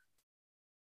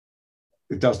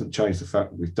 It doesn't change the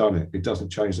fact that we've done it. It doesn't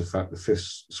change the fact that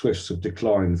swifts have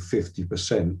declined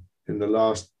 50% in the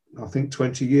last, I think,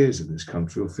 20 years in this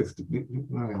country, or 50,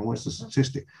 what's the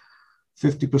statistic?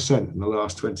 50% in the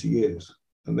last 20 years.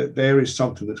 And that there is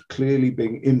something that's clearly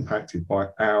being impacted by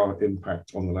our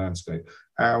impact on the landscape,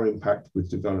 our impact with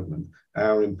development,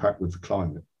 our impact with the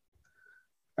climate.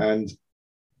 And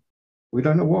we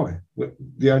don't know why.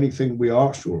 The only thing we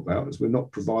are sure about is we're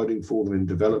not providing for them in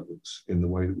developments in the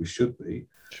way that we should be.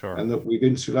 Sure. And that we've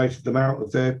insulated them out of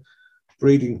their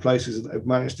breeding places that they've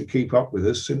managed to keep up with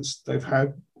us since they've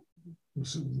had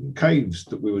caves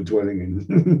that we were dwelling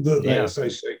in that they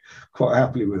associate quite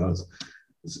happily with us.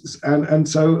 And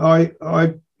so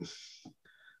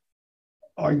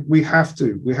we have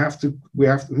to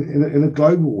in a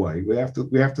global way, we have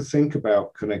to think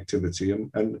about connectivity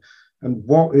and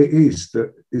what it is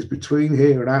that is between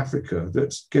here and Africa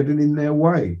that's getting in their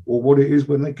way, or what it is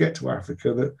when they get to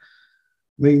Africa that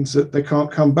means that they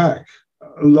can't come back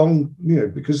along,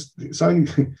 because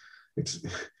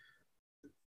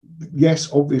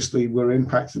yes, obviously we're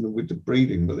impacting them with the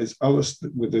breeding, but there's others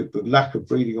with the lack of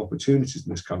breeding opportunities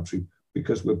in this country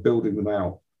because we're building them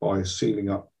out by sealing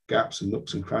up gaps and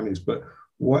nooks and crannies. But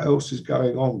what else is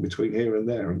going on between here and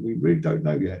there? And we really don't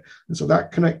know yet. And so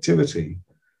that connectivity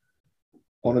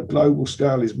on a global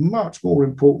scale is much more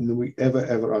important than we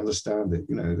ever understand it.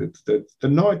 The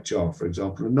nightjar, for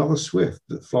example, another swift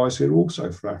that flies here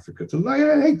also from Africa to lay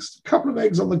eggs, a couple of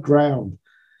eggs on the ground.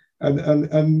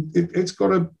 And it's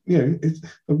got it's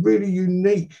a really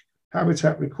unique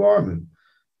habitat requirement,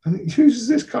 and it uses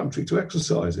this country to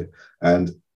exercise it,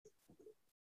 and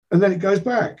then it goes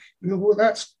back. Well,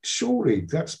 that's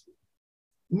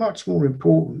much more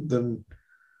important than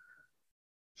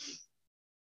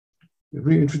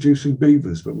reintroducing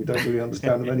beavers, but we don't really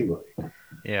understand them anyway.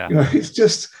 Yeah, it's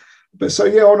just. But so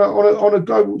on a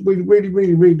global, we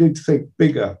really need to think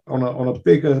bigger on a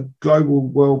bigger global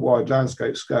worldwide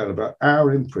landscape scale about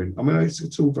our imprint. I mean,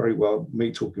 it's all very well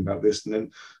me talking about this, and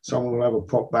then someone will have a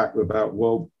pop back about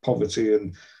world poverty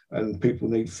and people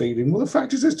need feeding. Well, the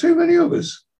fact is, there's too many of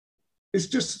us. It's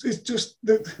just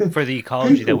that for the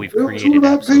ecology people, that we've created,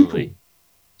 absolutely. People.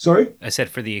 Sorry, I said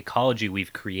for the ecology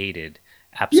we've created,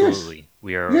 absolutely. Yes.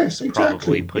 We are exactly.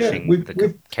 probably pushing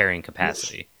the carrying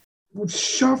capacity. We've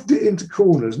shoved it into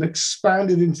corners and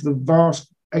expanded into the vast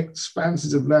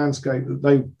expanses of landscape that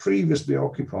they previously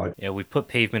occupied. Yeah, we put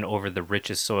pavement over the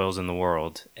richest soils in the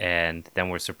world, and then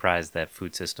we're surprised that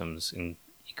food systems and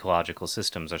ecological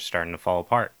systems are starting to fall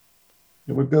apart.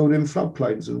 And we build in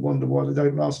floodplains and wonder why they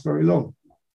don't last very long.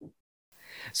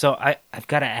 So I've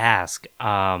got to ask,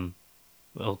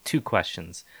 two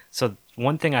questions. So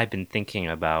one thing I've been thinking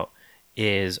about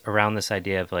is around this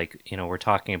idea of we're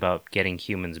talking about getting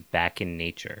humans back in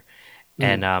nature.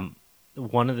 And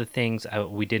one of the things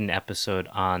we did an episode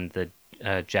on the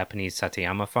Japanese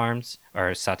Satayama farms,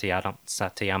 or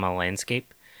Satayama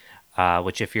landscape,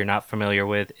 which if you're not familiar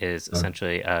with is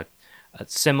essentially a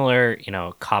similar,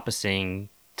 coppicing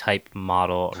type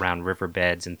model around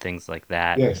riverbeds and things like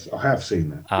that. Yes, I have seen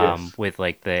that. Yes. With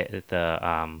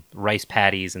the rice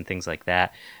paddies and things like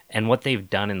that. And what they've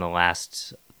done in the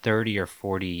last 30 or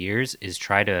 40 years is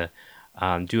try to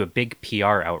do a big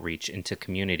PR outreach into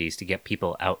communities to get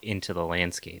people out into the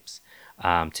landscapes,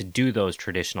 to do those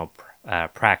traditional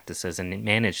practices and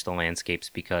manage the landscapes,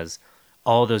 because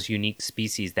all those unique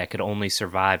species that could only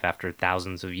survive after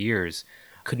thousands of years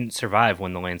couldn't survive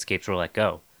when the landscapes were let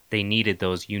go. They needed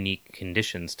those unique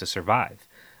conditions to survive.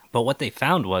 But what they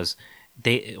found was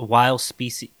while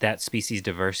that species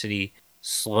diversity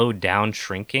slowed down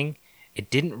shrinking,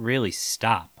 it didn't really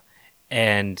stop.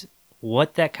 And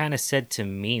what that kind of said to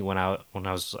me when I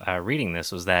was reading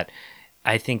this was that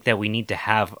I think that we need to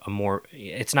have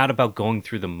it's not about going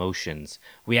through the motions.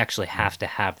 We actually have to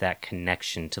have that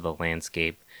connection to the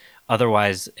landscape.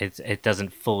 Otherwise, it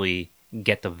doesn't fully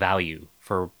get the value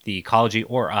for the ecology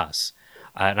or us.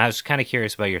 And I was kind of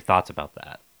curious about your thoughts about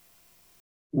that.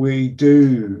 We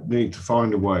do need to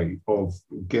find a way of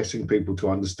getting people to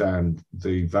understand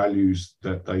the values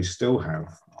that they still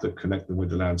have that connect them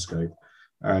with the landscape.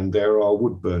 And there are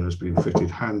wood burners being fitted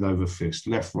hand over fist,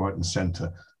 left, right, and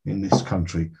centre in this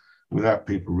country, without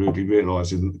people really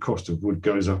realising that the cost of wood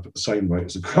goes up at the same rate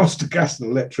as the cost of gas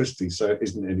and electricity. So it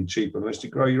isn't any cheaper unless you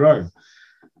grow your own.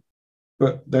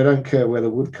 But they don't care where the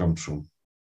wood comes from.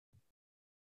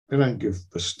 They don't give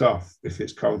the stuff if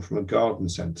it's come from a garden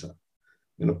centre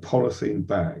in a polythene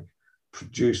bag,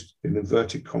 produced in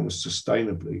inverted commas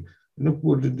sustainably in a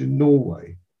woodland in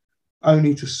Norway,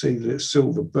 only to see that it's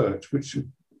silver birch, which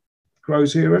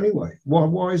grows here anyway.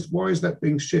 Why is that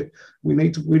being shipped? We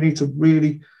need to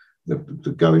really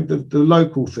the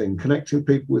local thing, connecting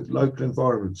people with local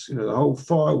environments. You know, the whole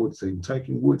firewood thing,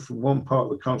 taking wood from one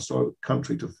part of the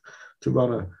country to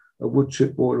run a wood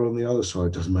chip boiler on the other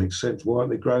side doesn't make sense. Why aren't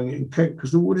they growing it in Kent?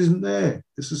 Because the wood isn't there.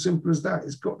 It's as simple as that.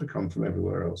 It's got to come from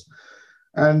everywhere else.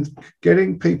 And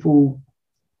getting people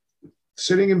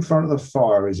sitting in front of the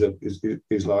fire is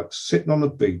like sitting on the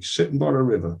beach, sitting by the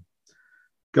river,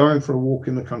 going for a walk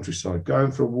in the countryside,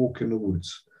 going for a walk in the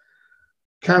woods,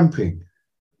 camping,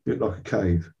 a bit like a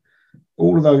cave.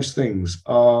 All of those things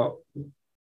are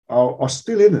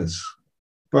still in us,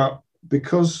 but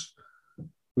because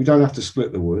we don't have to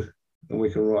split the wood, and we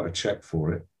can write a check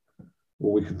for it,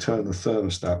 or we can turn the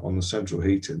thermostat on the central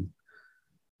heating,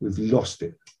 we've lost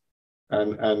it.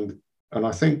 And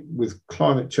I think with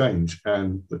climate change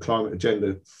and the climate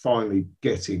agenda finally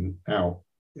getting out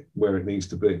where it needs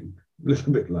to be, a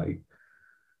little bit late,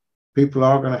 people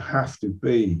are going to have to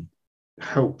be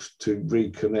helped to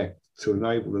reconnect, to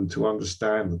enable them to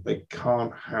understand that they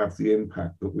can't have the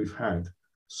impact that we've had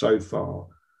so far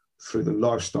through the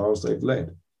lifestyles they've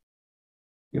led.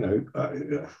 You know,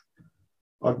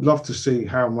 I'd love to see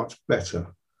how much better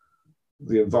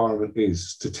the environment is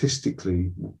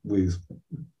statistically with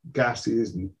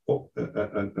gases and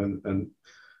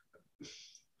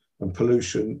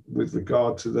pollution with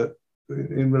regard to that,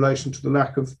 in relation to the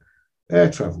lack of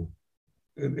air travel,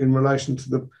 in relation to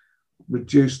the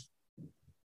reduced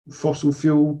fossil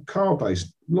fuel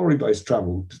car-based, lorry-based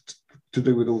travel to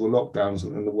do with all the lockdowns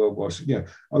and the worldwide. You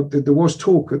know, there was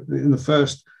talk in the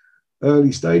first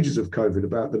early stages of COVID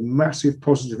about the massive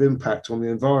positive impact on the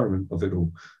environment of it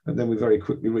all. And then we very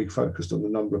quickly refocused on the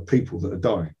number of people that are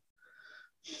dying.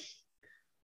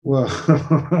 Well,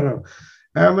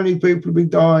 how many people will be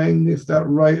dying if that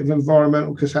rate of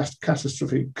environmental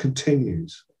catastrophe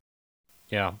continues?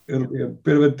 Yeah. It'll be a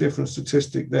bit of a different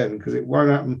statistic then, because it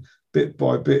won't happen bit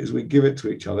by bit as we give it to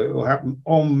each other. It will happen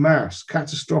en masse,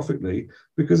 catastrophically,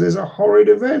 because there's a horrid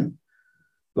event,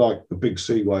 like a big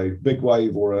sea wave, big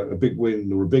wave, or a big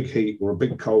wind, or a big heat, or a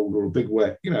big cold, or a big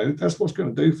wet. You know, that's what's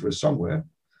going to do for us somewhere.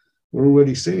 We're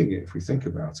already seeing it if we think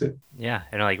about it. Yeah,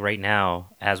 and like right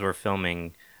now, as we're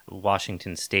filming,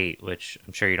 Washington State, which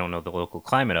I'm sure you don't know the local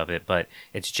climate of it, but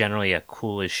it's generally a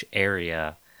coolish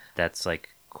area that's like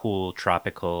cool,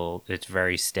 tropical. It's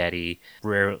very steady.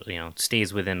 Rare,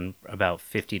 stays within about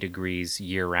 50 degrees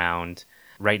year round.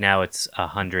 Right now, it's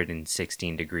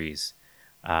 116 degrees.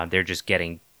 They're just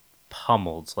getting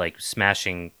pummeled, like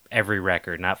smashing every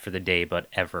record, not for the day, but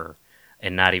ever.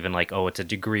 And not even like, oh, it's a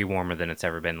degree warmer than it's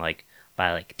ever been, like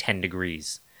by like 10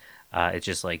 degrees. It's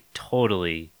just like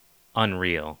totally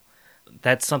unreal.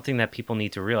 That's something that people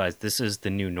need to realize. This is the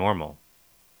new normal.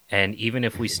 And even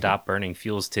if we stop burning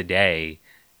fuels today,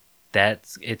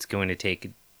 it's going to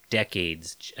take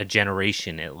decades, a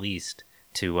generation at least,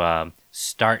 to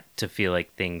start to feel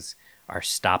like things are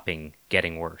stopping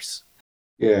getting worse.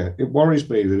 Yeah, it worries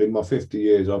me that in my 50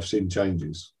 years I've seen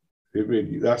changes. It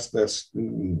really,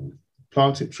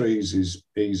 planting trees is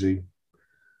easy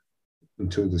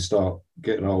until they start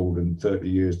getting old, and 30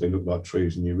 years they look like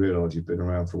trees and you realise you've been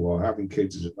around for a while. Having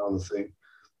kids is another thing.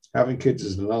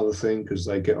 Because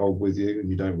they get old with you and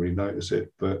you don't really notice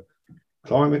it. But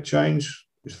climate change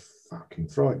is fucking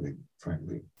frightening,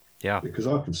 frankly. Yeah. Because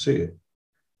I can see it.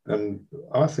 And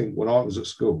I think when I was at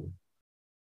school,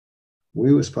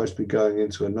 we were supposed to be going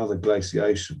into another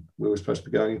glaciation. We were supposed to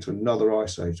be going into another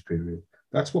ice age period.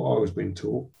 That's what I was being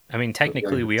taught. I mean,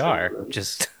 technically we are,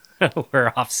 just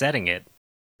we're offsetting it.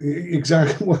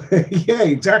 Exactly. Yeah,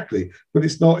 exactly. But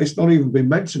it's not even been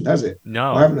mentioned, has it?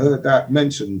 No. I haven't heard that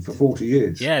mentioned for 40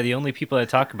 years. Yeah, the only people that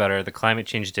talk about it are the climate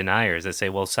change deniers that say,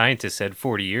 well, scientists said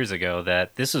 40 years ago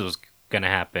that this was going to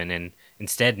happen, and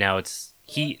instead now it's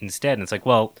heat instead. And it's like,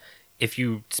 well, if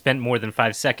you spent more than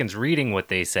 5 seconds reading what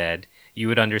they said, you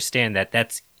would understand that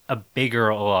that's a bigger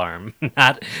alarm.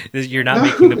 You're not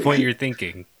making the point you're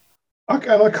thinking.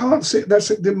 I can't sit.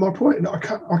 That's my point.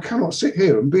 I cannot sit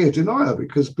here and be a denier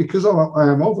because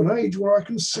I am of an age where I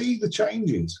can see the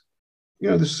changes.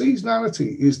 The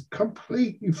seasonality is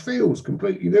feels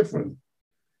completely different.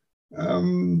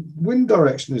 Wind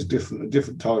direction is different at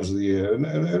different times of the year,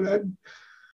 and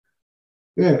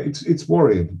yeah, it's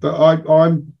worrying. But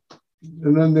I'm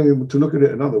and then to look at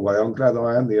it another way, I'm glad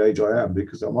I am the age I am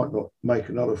because I might not make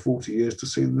another 40 years to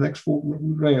see the next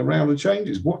 40 round of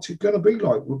changes. What's it going to be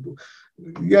like?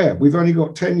 Yeah, we've only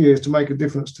got 10 years to make a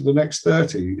difference to the next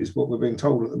 30 is what we're being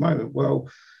told at the moment. Well,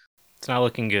 it's not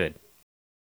looking good.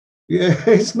 Yeah,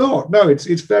 it's not. No, it's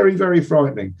very, very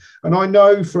frightening. And I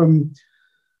know from,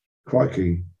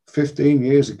 crikey, 15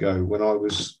 years ago when I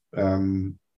was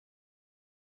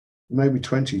maybe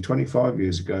 20, 25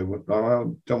 years ago, I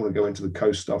don't want to go into the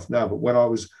coast stuff now, but when I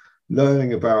was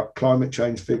learning about climate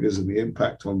change figures and the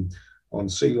impact on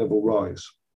sea level rise,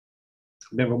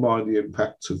 never mind the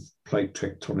impact of plate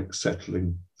tectonic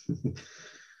settling,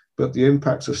 but the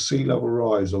impacts of sea level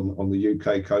rise on the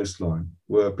UK coastline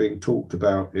were being talked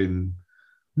about in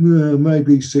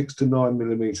maybe 6 to 9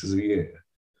 millimeters a year.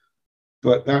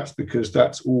 But that's because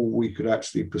that's all we could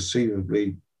actually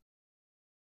perceivably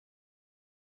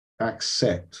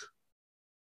accept.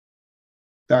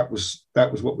 That was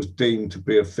what was deemed to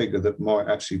be a figure that might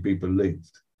actually be believed.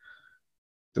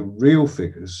 The real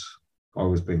figures, I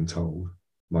was being told,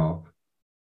 Mark,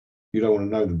 you don't want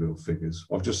to know the real figures.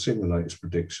 I've just seen the latest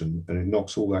prediction and it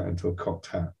knocks all that into a cocked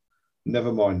hat.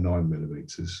 Never mind 9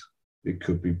 millimeters. It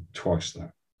could be twice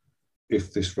that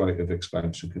if this rate of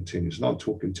expansion continues. And I'm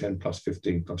talking 10 plus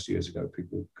 15 plus years ago,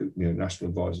 people, national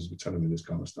advisors were telling me this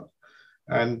kind of stuff.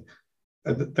 And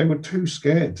they were too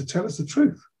scared to tell us the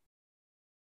truth.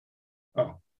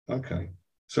 Oh, okay.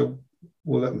 So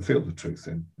we'll let them feel the truth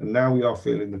then. And now we are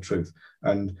feeling the truth.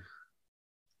 And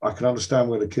I can understand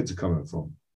where the kids are coming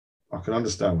from. I can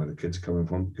understand where the kids are coming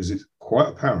from because it's quite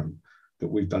apparent that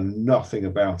we've done nothing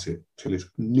about it till it's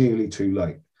nearly too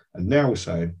late. And now we're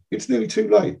saying it's nearly too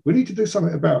late. We need to do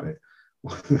something about it.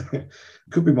 It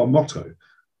could be my motto,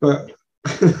 but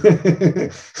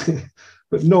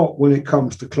but not when it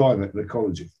comes to climate and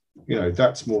ecology.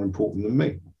 That's more important than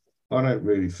me. I don't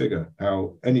really figure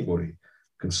how anybody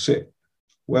can sit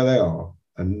where they are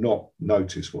and not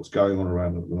notice what's going on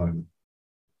around them at the moment.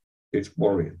 It's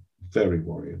worrying, very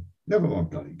worrying. Never mind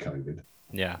bloody COVID.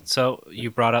 Yeah. So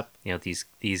you brought up,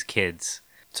 these kids.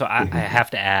 So I have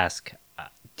to ask,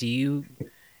 do you,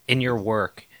 in your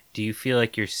work, do you feel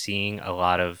like you're seeing a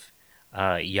lot of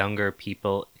younger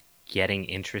people getting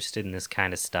interested in this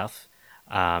kind of stuff?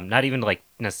 Not even like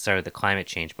necessarily the climate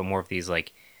change, but more of these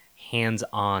like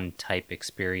hands-on type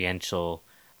experiential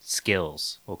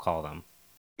skills, we'll call them.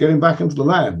 Getting back into the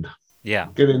land. Yeah.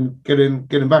 Getting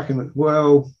back in.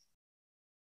 Well,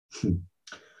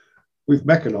 we've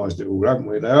mechanized it all, haven't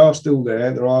we? They are still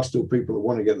there. There are still people that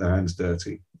want to get their hands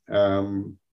dirty.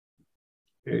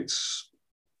 It's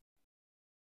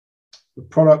the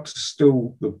product is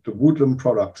still the woodland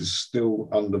product is still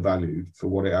undervalued for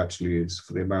what it actually is,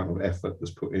 for the amount of effort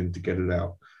that's put in to get it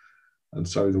out. And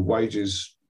so the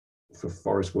wages for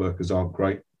forest workers aren't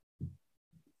great.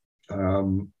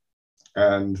 And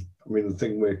I mean, the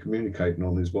thing we're communicating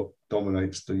on is what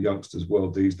dominates the youngsters'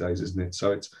 world these days, isn't it?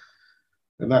 So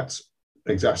that's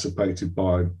exacerbated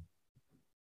by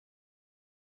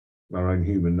our own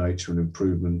human nature and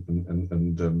improvement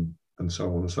and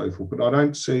so on and so forth. But I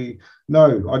don't see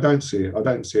it. I don't see it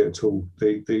at all.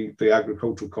 The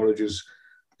agricultural colleges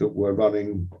that were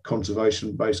running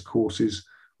conservation-based courses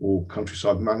or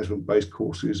countryside management-based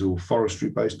courses or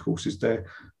forestry-based courses, they're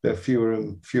fewer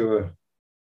and fewer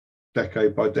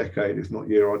decade by decade, if not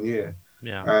year on year.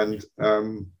 Yeah. And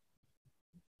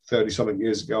 30-something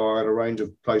years ago, I had a range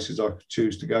of places I could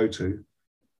choose to go to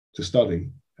study.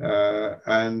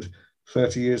 And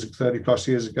 30 plus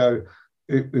years ago,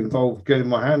 it involved getting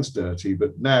my hands dirty.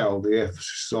 But now the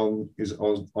emphasis is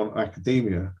on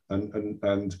academia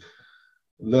and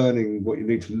learning what you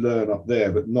need to learn up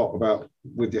there, but not about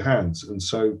with your hands. And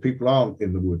so people aren't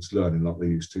in the woods learning like they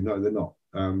used to. No, they're not.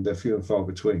 They're few and far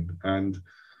between. And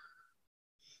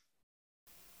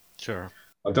sure,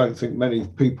 I don't think many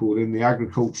people in the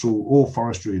agricultural or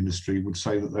forestry industry would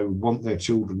say that they would want their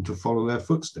children to follow their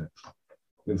footsteps.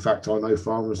 In fact, I know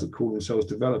farmers that call themselves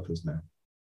developers now.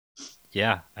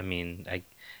 Yeah, I mean,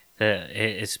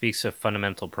 it speaks of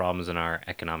fundamental problems in our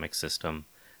economic system,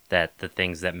 that the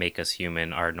things that make us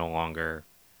human are no longer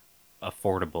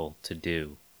affordable to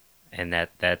do, and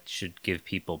that should give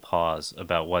people pause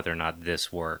about whether or not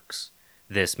this works.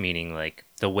 This meaning like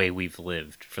the way we've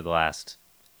lived for the last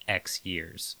X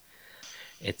years.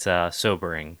 It's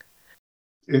sobering.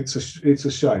 it's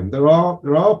a shame. There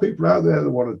are people out there that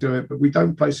want to do it, but we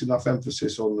don't place enough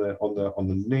emphasis on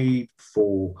the need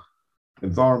for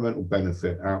environmental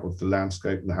benefit out of the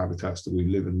landscape and the habitats that we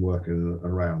live and work in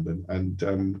around.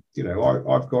 And you know,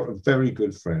 I've got a very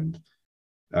good friend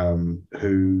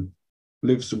who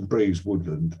lives and breathes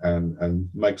woodland and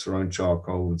makes her own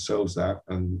charcoal and sells that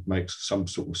and makes some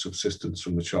sort of subsistence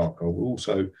from the charcoal.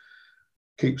 Also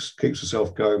keeps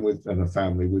herself going with, and her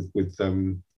family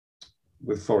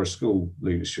with forest school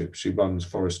leadership. She runs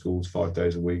forest schools 5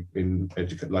 days a week in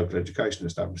local education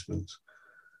establishments.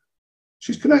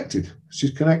 She's connected,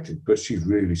 but she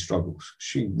really struggles.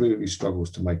 She really struggles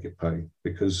to make it pay,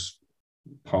 because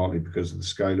partly because of the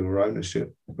scale of her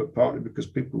ownership, but partly because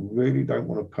people really don't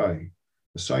want to pay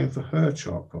the same for her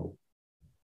charcoal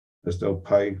as they'll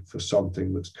pay for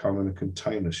something that's come in a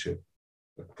container ship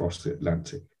across the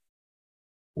Atlantic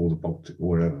or the Baltic or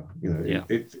wherever. You know, Yeah.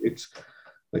 it's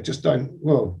they just don't.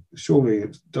 Well, surely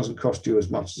it doesn't cost you as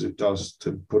much as it does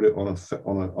to put it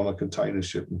on a container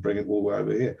ship and bring it all the way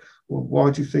over here. Well,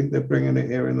 why do you think they're bringing it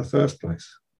here in the first place?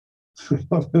 They're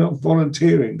not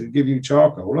volunteering to give you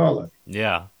charcoal, are they?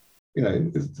 Yeah. You know,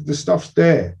 the stuff's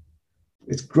there.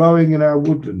 It's growing in our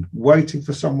woodland, waiting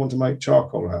for someone to make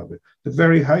charcoal out of it. The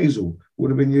very hazel would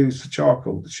have been used for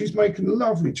charcoal. She's making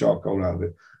lovely charcoal out of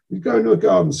it. You go into a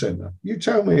garden centre, you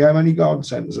tell me how many garden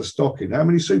centres are stocking, how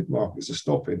many supermarkets are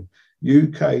stocking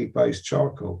UK-based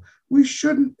charcoal. We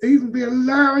shouldn't even be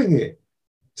allowing it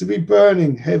to be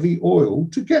burning heavy oil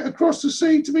to get across the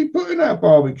sea to be put in our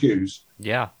barbecues.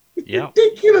 Yeah. It's Yeah.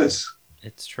 ridiculous.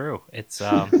 It's true. It's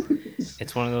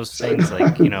one of those things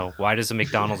like, you know, why does a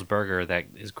McDonald's burger that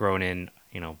is grown in,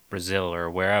 you know, Brazil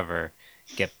or wherever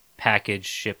get packaged,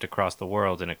 shipped across the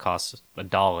world, and it costs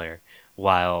 $1,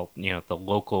 while, you know, the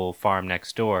local farm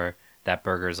next door, that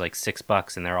burger is like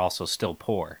 $6 and they're also still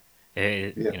poor.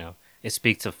 You know, it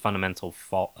speaks of fundamental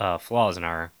flaws in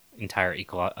our entire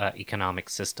economic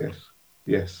system.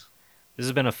 Yes. This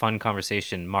has been a fun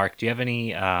conversation. Mark, do you have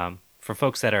any, for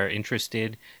folks that are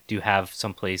interested, do you have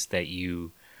someplace that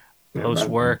you post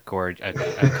work, or a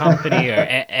company, or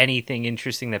anything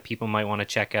interesting that people might want to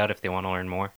check out if they want to learn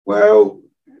more? Well,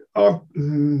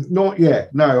 not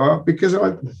yet. No, because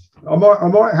I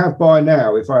might have by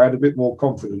now if I had a bit more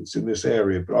confidence in this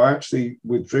area. But I actually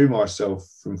withdrew myself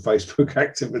from Facebook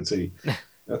activity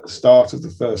at the start of the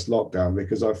first lockdown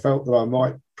because I felt that I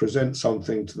might present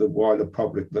something to the wider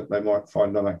public that they might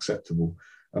find unacceptable,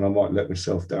 and I might let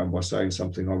myself down by saying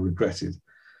something I regretted.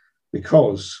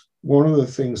 Because one of the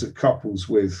things that couples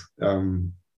with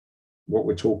what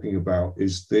we're talking about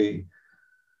is the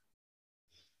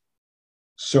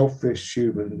selfish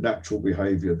human natural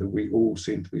behavior that we all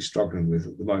seem to be struggling with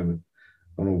at the moment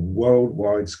on a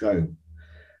worldwide scale.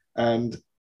 And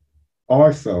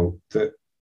I felt that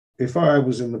if I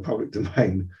was in the public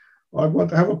domain, I want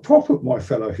to have a pop at my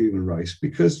fellow human race,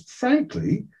 because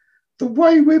frankly, the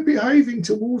way we're behaving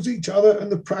towards each other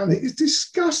and the planet is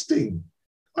disgusting.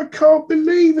 I can't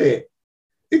believe it.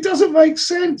 It doesn't make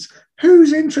sense.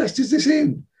 Whose interest is this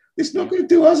in? It's not going to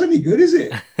do us any good, is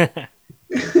it?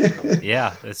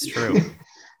 Yeah, that's true.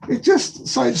 It just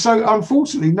so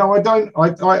unfortunately, no, I don't.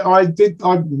 I did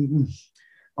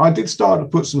start to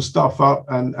put some stuff up,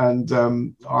 and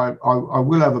I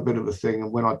will have a bit of a thing,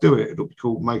 and when I do it, it'll be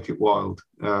called Make It Wild,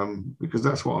 because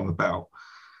that's what I'm about.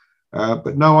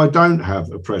 But no, I don't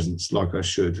have a presence like I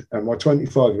should, and my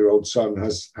 25-year-old son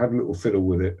has had a little fiddle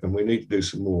with it, and we need to do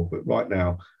some more. But right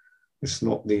now, it's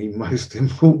not the most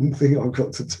important thing I've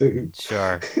got to do.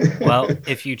 Sure. Well,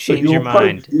 if you change your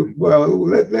mind,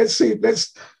 let's see.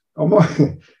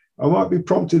 I might be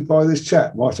prompted by this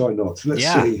chat, might I not? Let's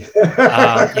see.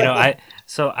 You know,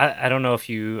 I don't know if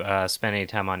you spend any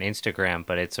time on Instagram,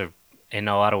 but in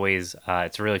a lot of ways,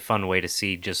 it's a really fun way to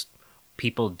see just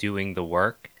people doing the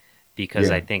work,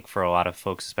 because I think for a lot of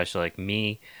folks, especially like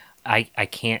me, I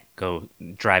can't go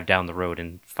drive down the road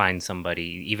and find somebody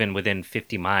even within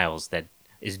 50 miles that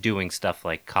is doing stuff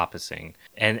like coppicing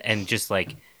and just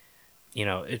like, you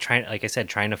know, like I said,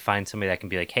 trying to find somebody that can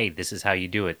be like, hey, this is how you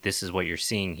do it. This is what you're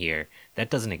seeing here. That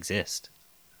doesn't exist.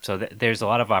 So there's a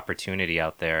lot of opportunity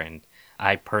out there, and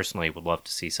I personally would love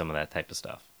to see some of that type of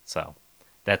stuff. So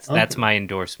that's my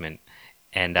endorsement.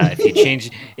 And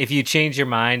if you change your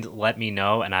mind, let me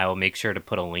know, and I will make sure to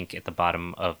put a link at the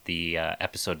bottom of the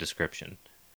episode description.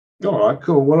 All right,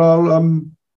 cool. Well,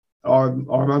 I'm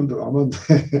under.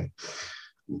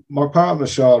 My partner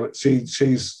Charlotte,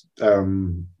 she's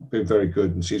been very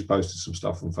good, and she's posted some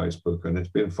stuff on Facebook, and it's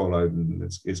been followed, and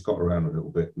it's got around a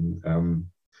little bit. And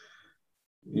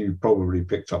you probably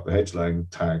picked up the hedge laying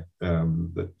tag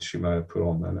that she may have put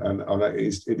on, and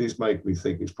it is making me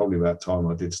think it's probably about time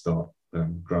I did start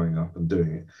growing up and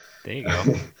doing it. There you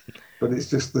go. But it's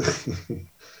just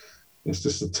it's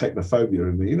just the technophobia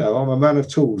in me. I'm a man of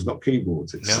tools, not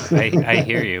keyboards. No, I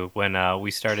hear you. When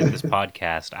we started this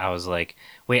podcast, I was like,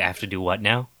 wait, I have to do what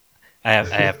now? I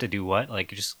have to do what? Like,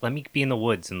 just let me be in the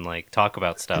woods and like talk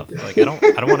about stuff. Like, I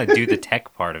don't want to do the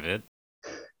tech part of it.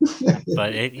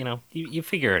 But you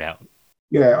figure it out.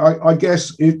 Yeah, I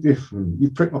guess if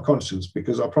you prick my conscience,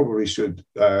 because I probably should,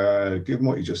 given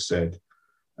what you just said,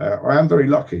 I am very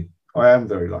lucky. I'm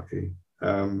very lucky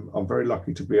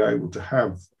to be able to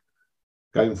have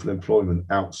gainful employment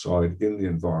outside in the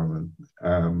environment,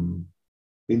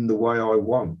 in the way I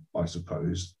want, I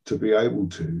suppose, to be able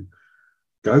to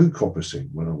go coppicing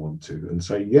when I want to and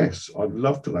say, yes, I'd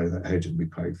love to lay that hedge and be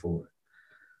paid for it.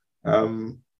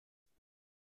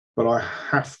 But I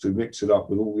have to mix it up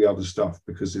with all the other stuff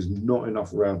because there's not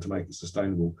enough around to make it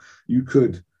sustainable. You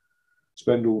could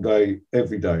spend all day,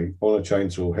 every day on a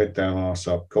chainsaw, head down, arse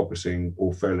up, coppicing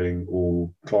or felling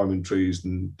or climbing trees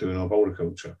and doing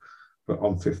arboriculture. But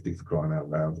I'm 50 for crying out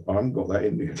loud. I haven't got that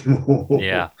in me anymore.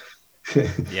 Yeah.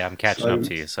 Yeah, I'm catching up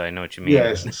to you, so I know what you mean.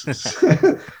 Yes.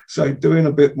 So doing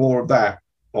a bit more of that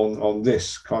on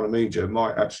this kind of media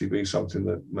might actually be something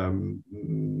that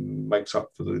makes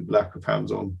up for the lack of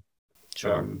hands-on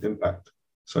impact.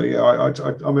 So yeah,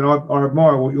 I mean, I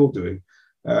admire what you're doing,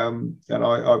 and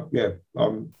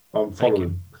I'm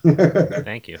following.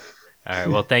 Thank you. All right.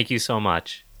 Well, thank you so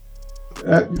much.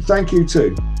 Thank you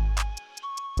too.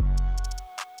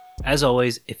 As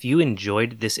always, if you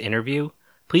enjoyed this interview,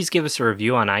 please give us a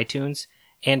review on iTunes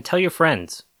and tell your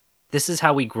friends. This is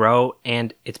how we grow,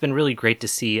 and it's been really great to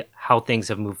see how things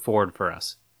have moved forward for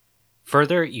us.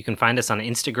 Further, you can find us on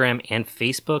Instagram and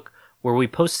Facebook, where we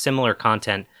post similar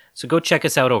content, so go check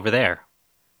us out over there.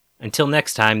 Until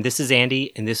next time, this is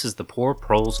Andy, and this is the Poor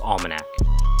Proles Almanac.